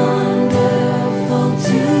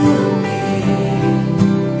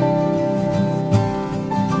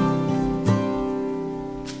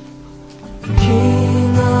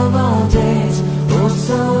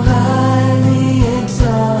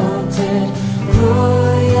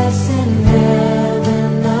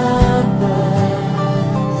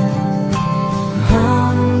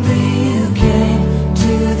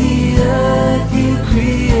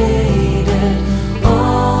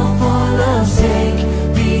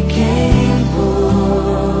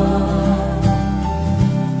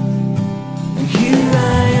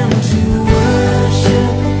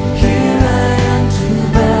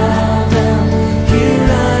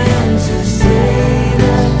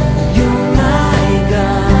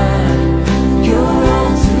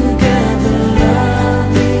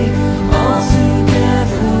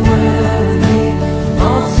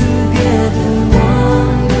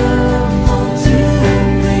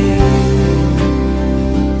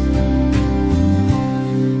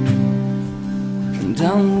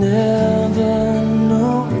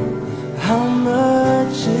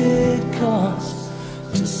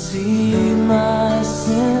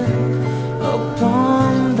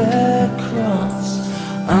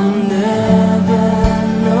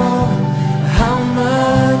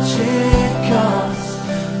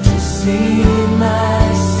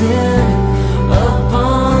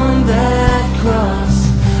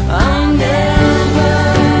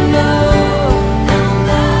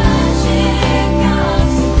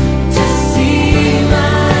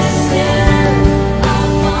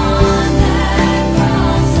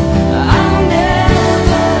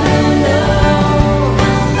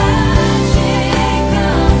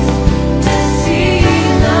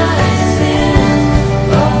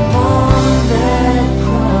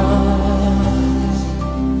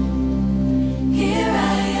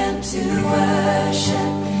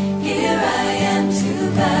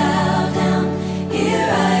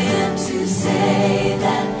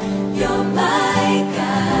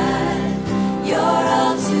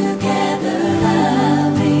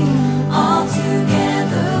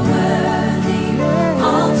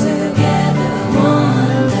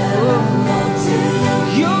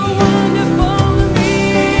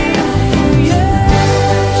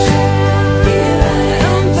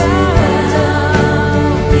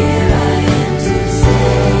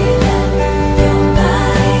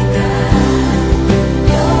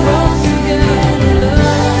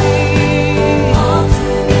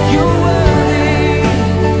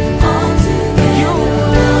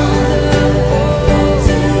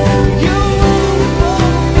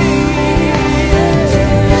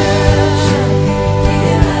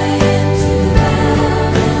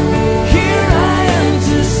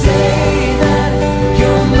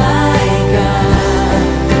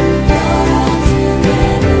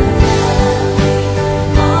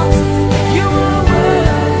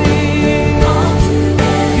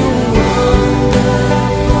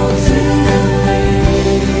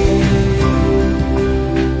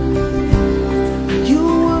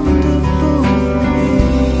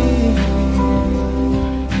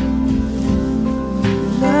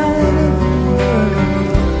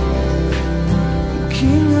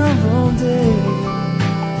day.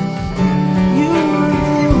 You were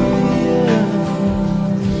here.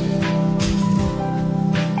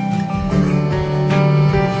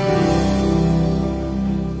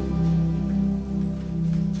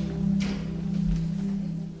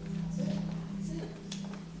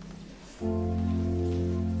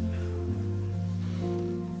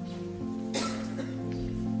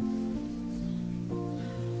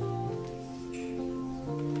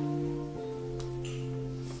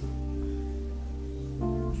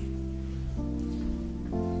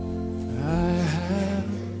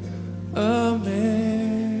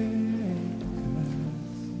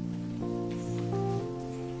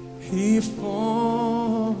 He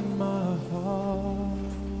formed my heart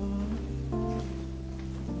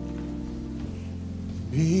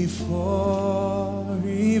before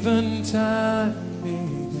even time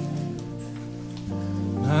began.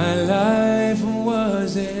 My life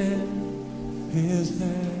was in His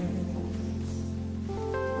hands.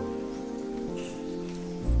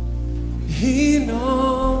 He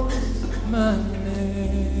knows my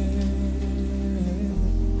name.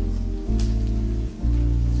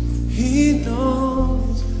 He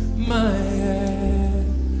knows my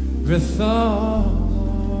every thought.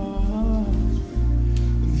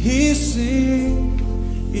 He sees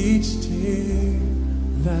each tear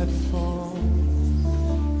that falls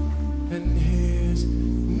and hears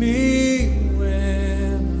me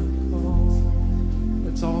when I call.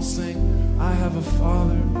 Let's all sing. I have a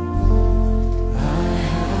Father. I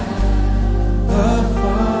have a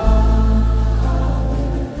Father.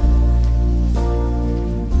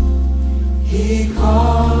 He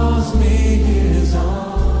calls me His own.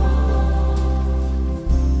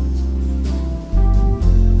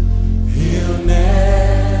 He'll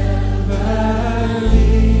never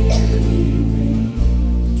leave me,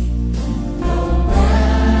 no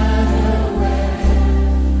matter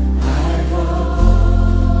where I go.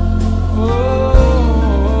 Oh,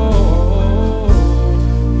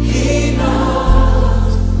 He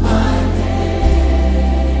knows my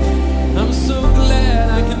name. I'm so glad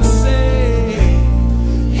I can say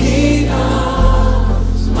He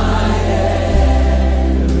knows my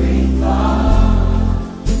every thought,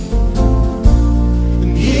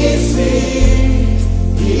 and He sees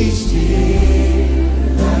each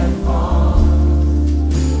tear that falls,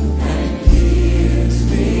 and hears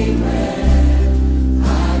me when I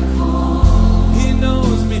call. He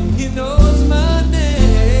knows me, He knows my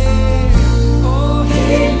name. Oh,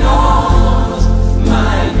 He knows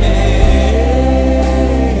my name.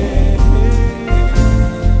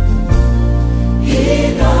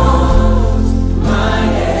 He knows my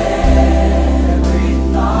every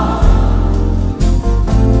thought.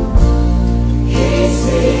 He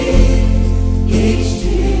sees each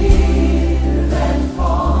tear that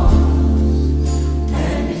falls,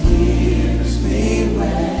 and hears me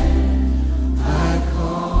when I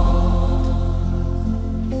call.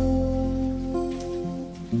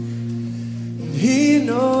 He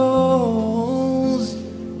knows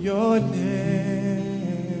your name.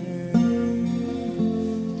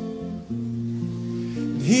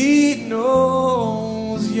 He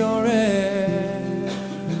knows your every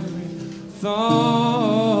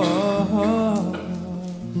thought.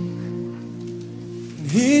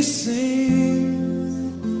 He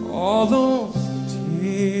sees all those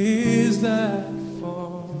tears that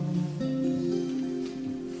fall, and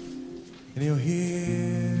He'll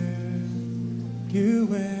hear you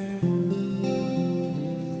when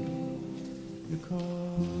you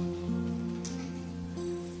call.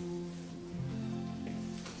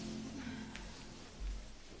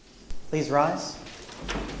 Please rise.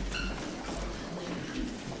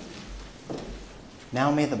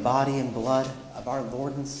 Now may the body and blood of our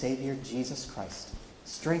Lord and Savior Jesus Christ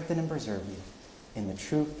strengthen and preserve you in the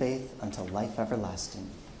true faith until life everlasting.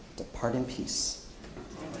 Depart in peace.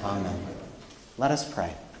 Amen. Let us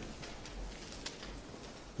pray.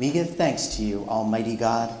 We give thanks to you, Almighty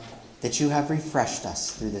God, that you have refreshed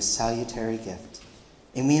us through this salutary gift,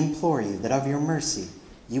 and we implore you that of your mercy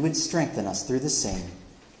you would strengthen us through the same,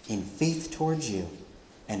 in faith towards you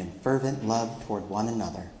and in fervent love toward one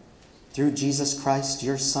another. Through Jesus Christ,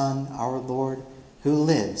 your Son, our Lord, who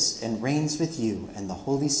lives and reigns with you and the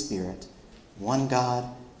Holy Spirit, one God,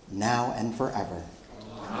 now and forever.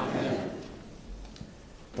 Amen.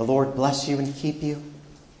 The Lord bless you and keep you.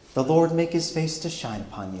 The Lord make His face to shine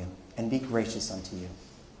upon you and be gracious unto you.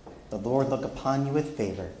 The Lord look upon you with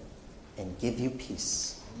favor and give you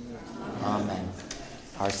peace. Amen.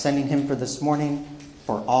 Our sending hymn for this morning,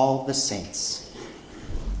 For All the Saints.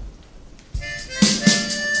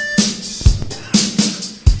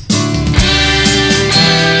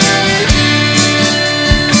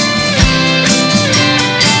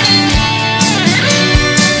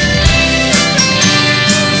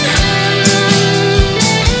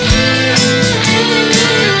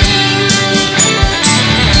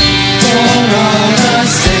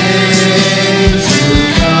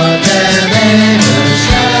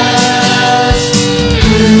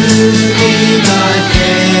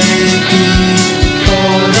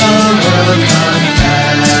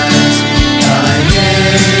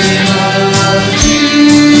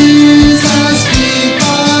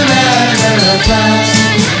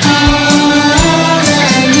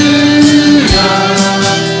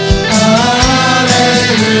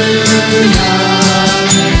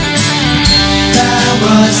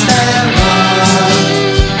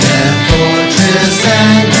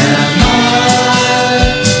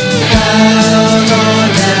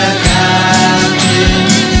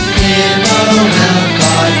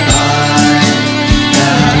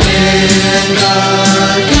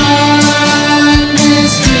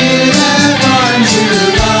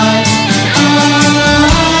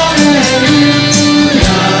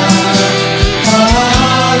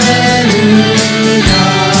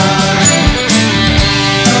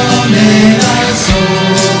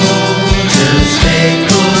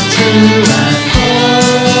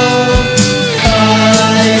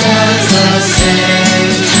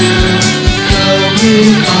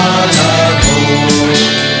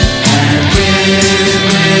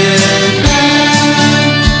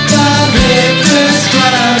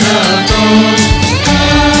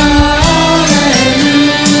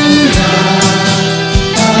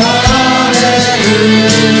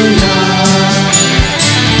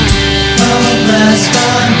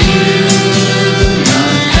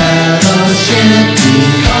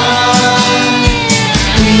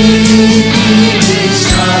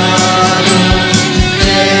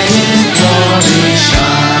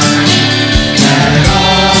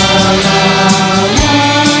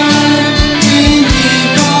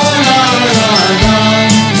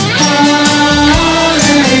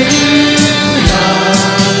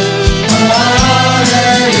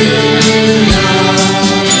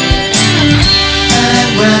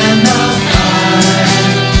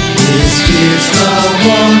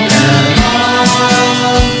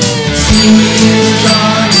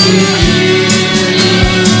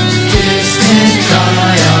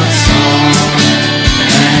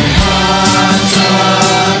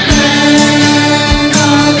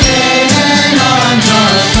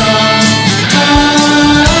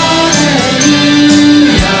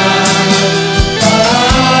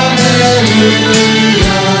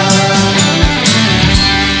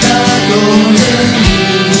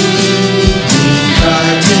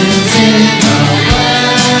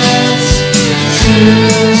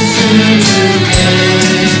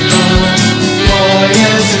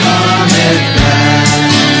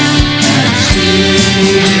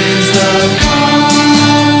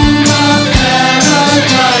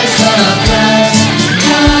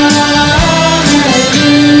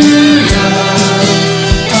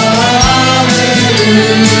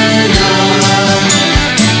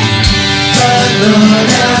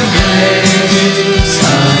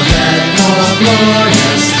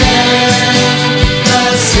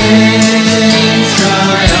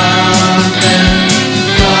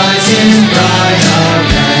 in bright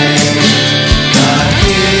array. The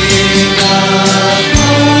King of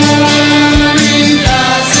glory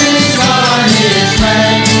passes on his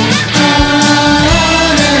way. Hallelujah,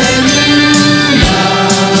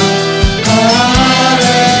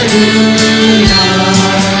 hallelujah.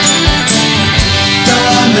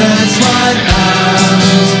 Thunders white bound,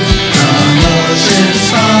 from ocean's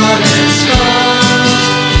farthest coast,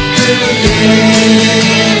 through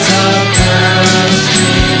gates of pearl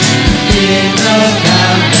stream, in the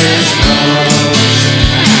countless hosts.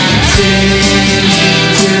 Sing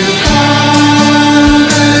to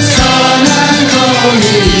Father, Son, and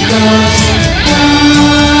Holy Ghost.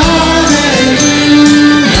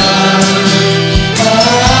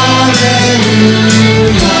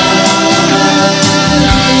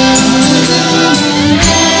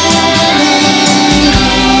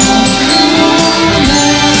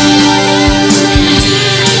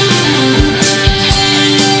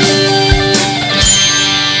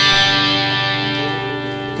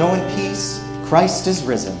 Go in peace. Christ is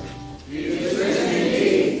risen.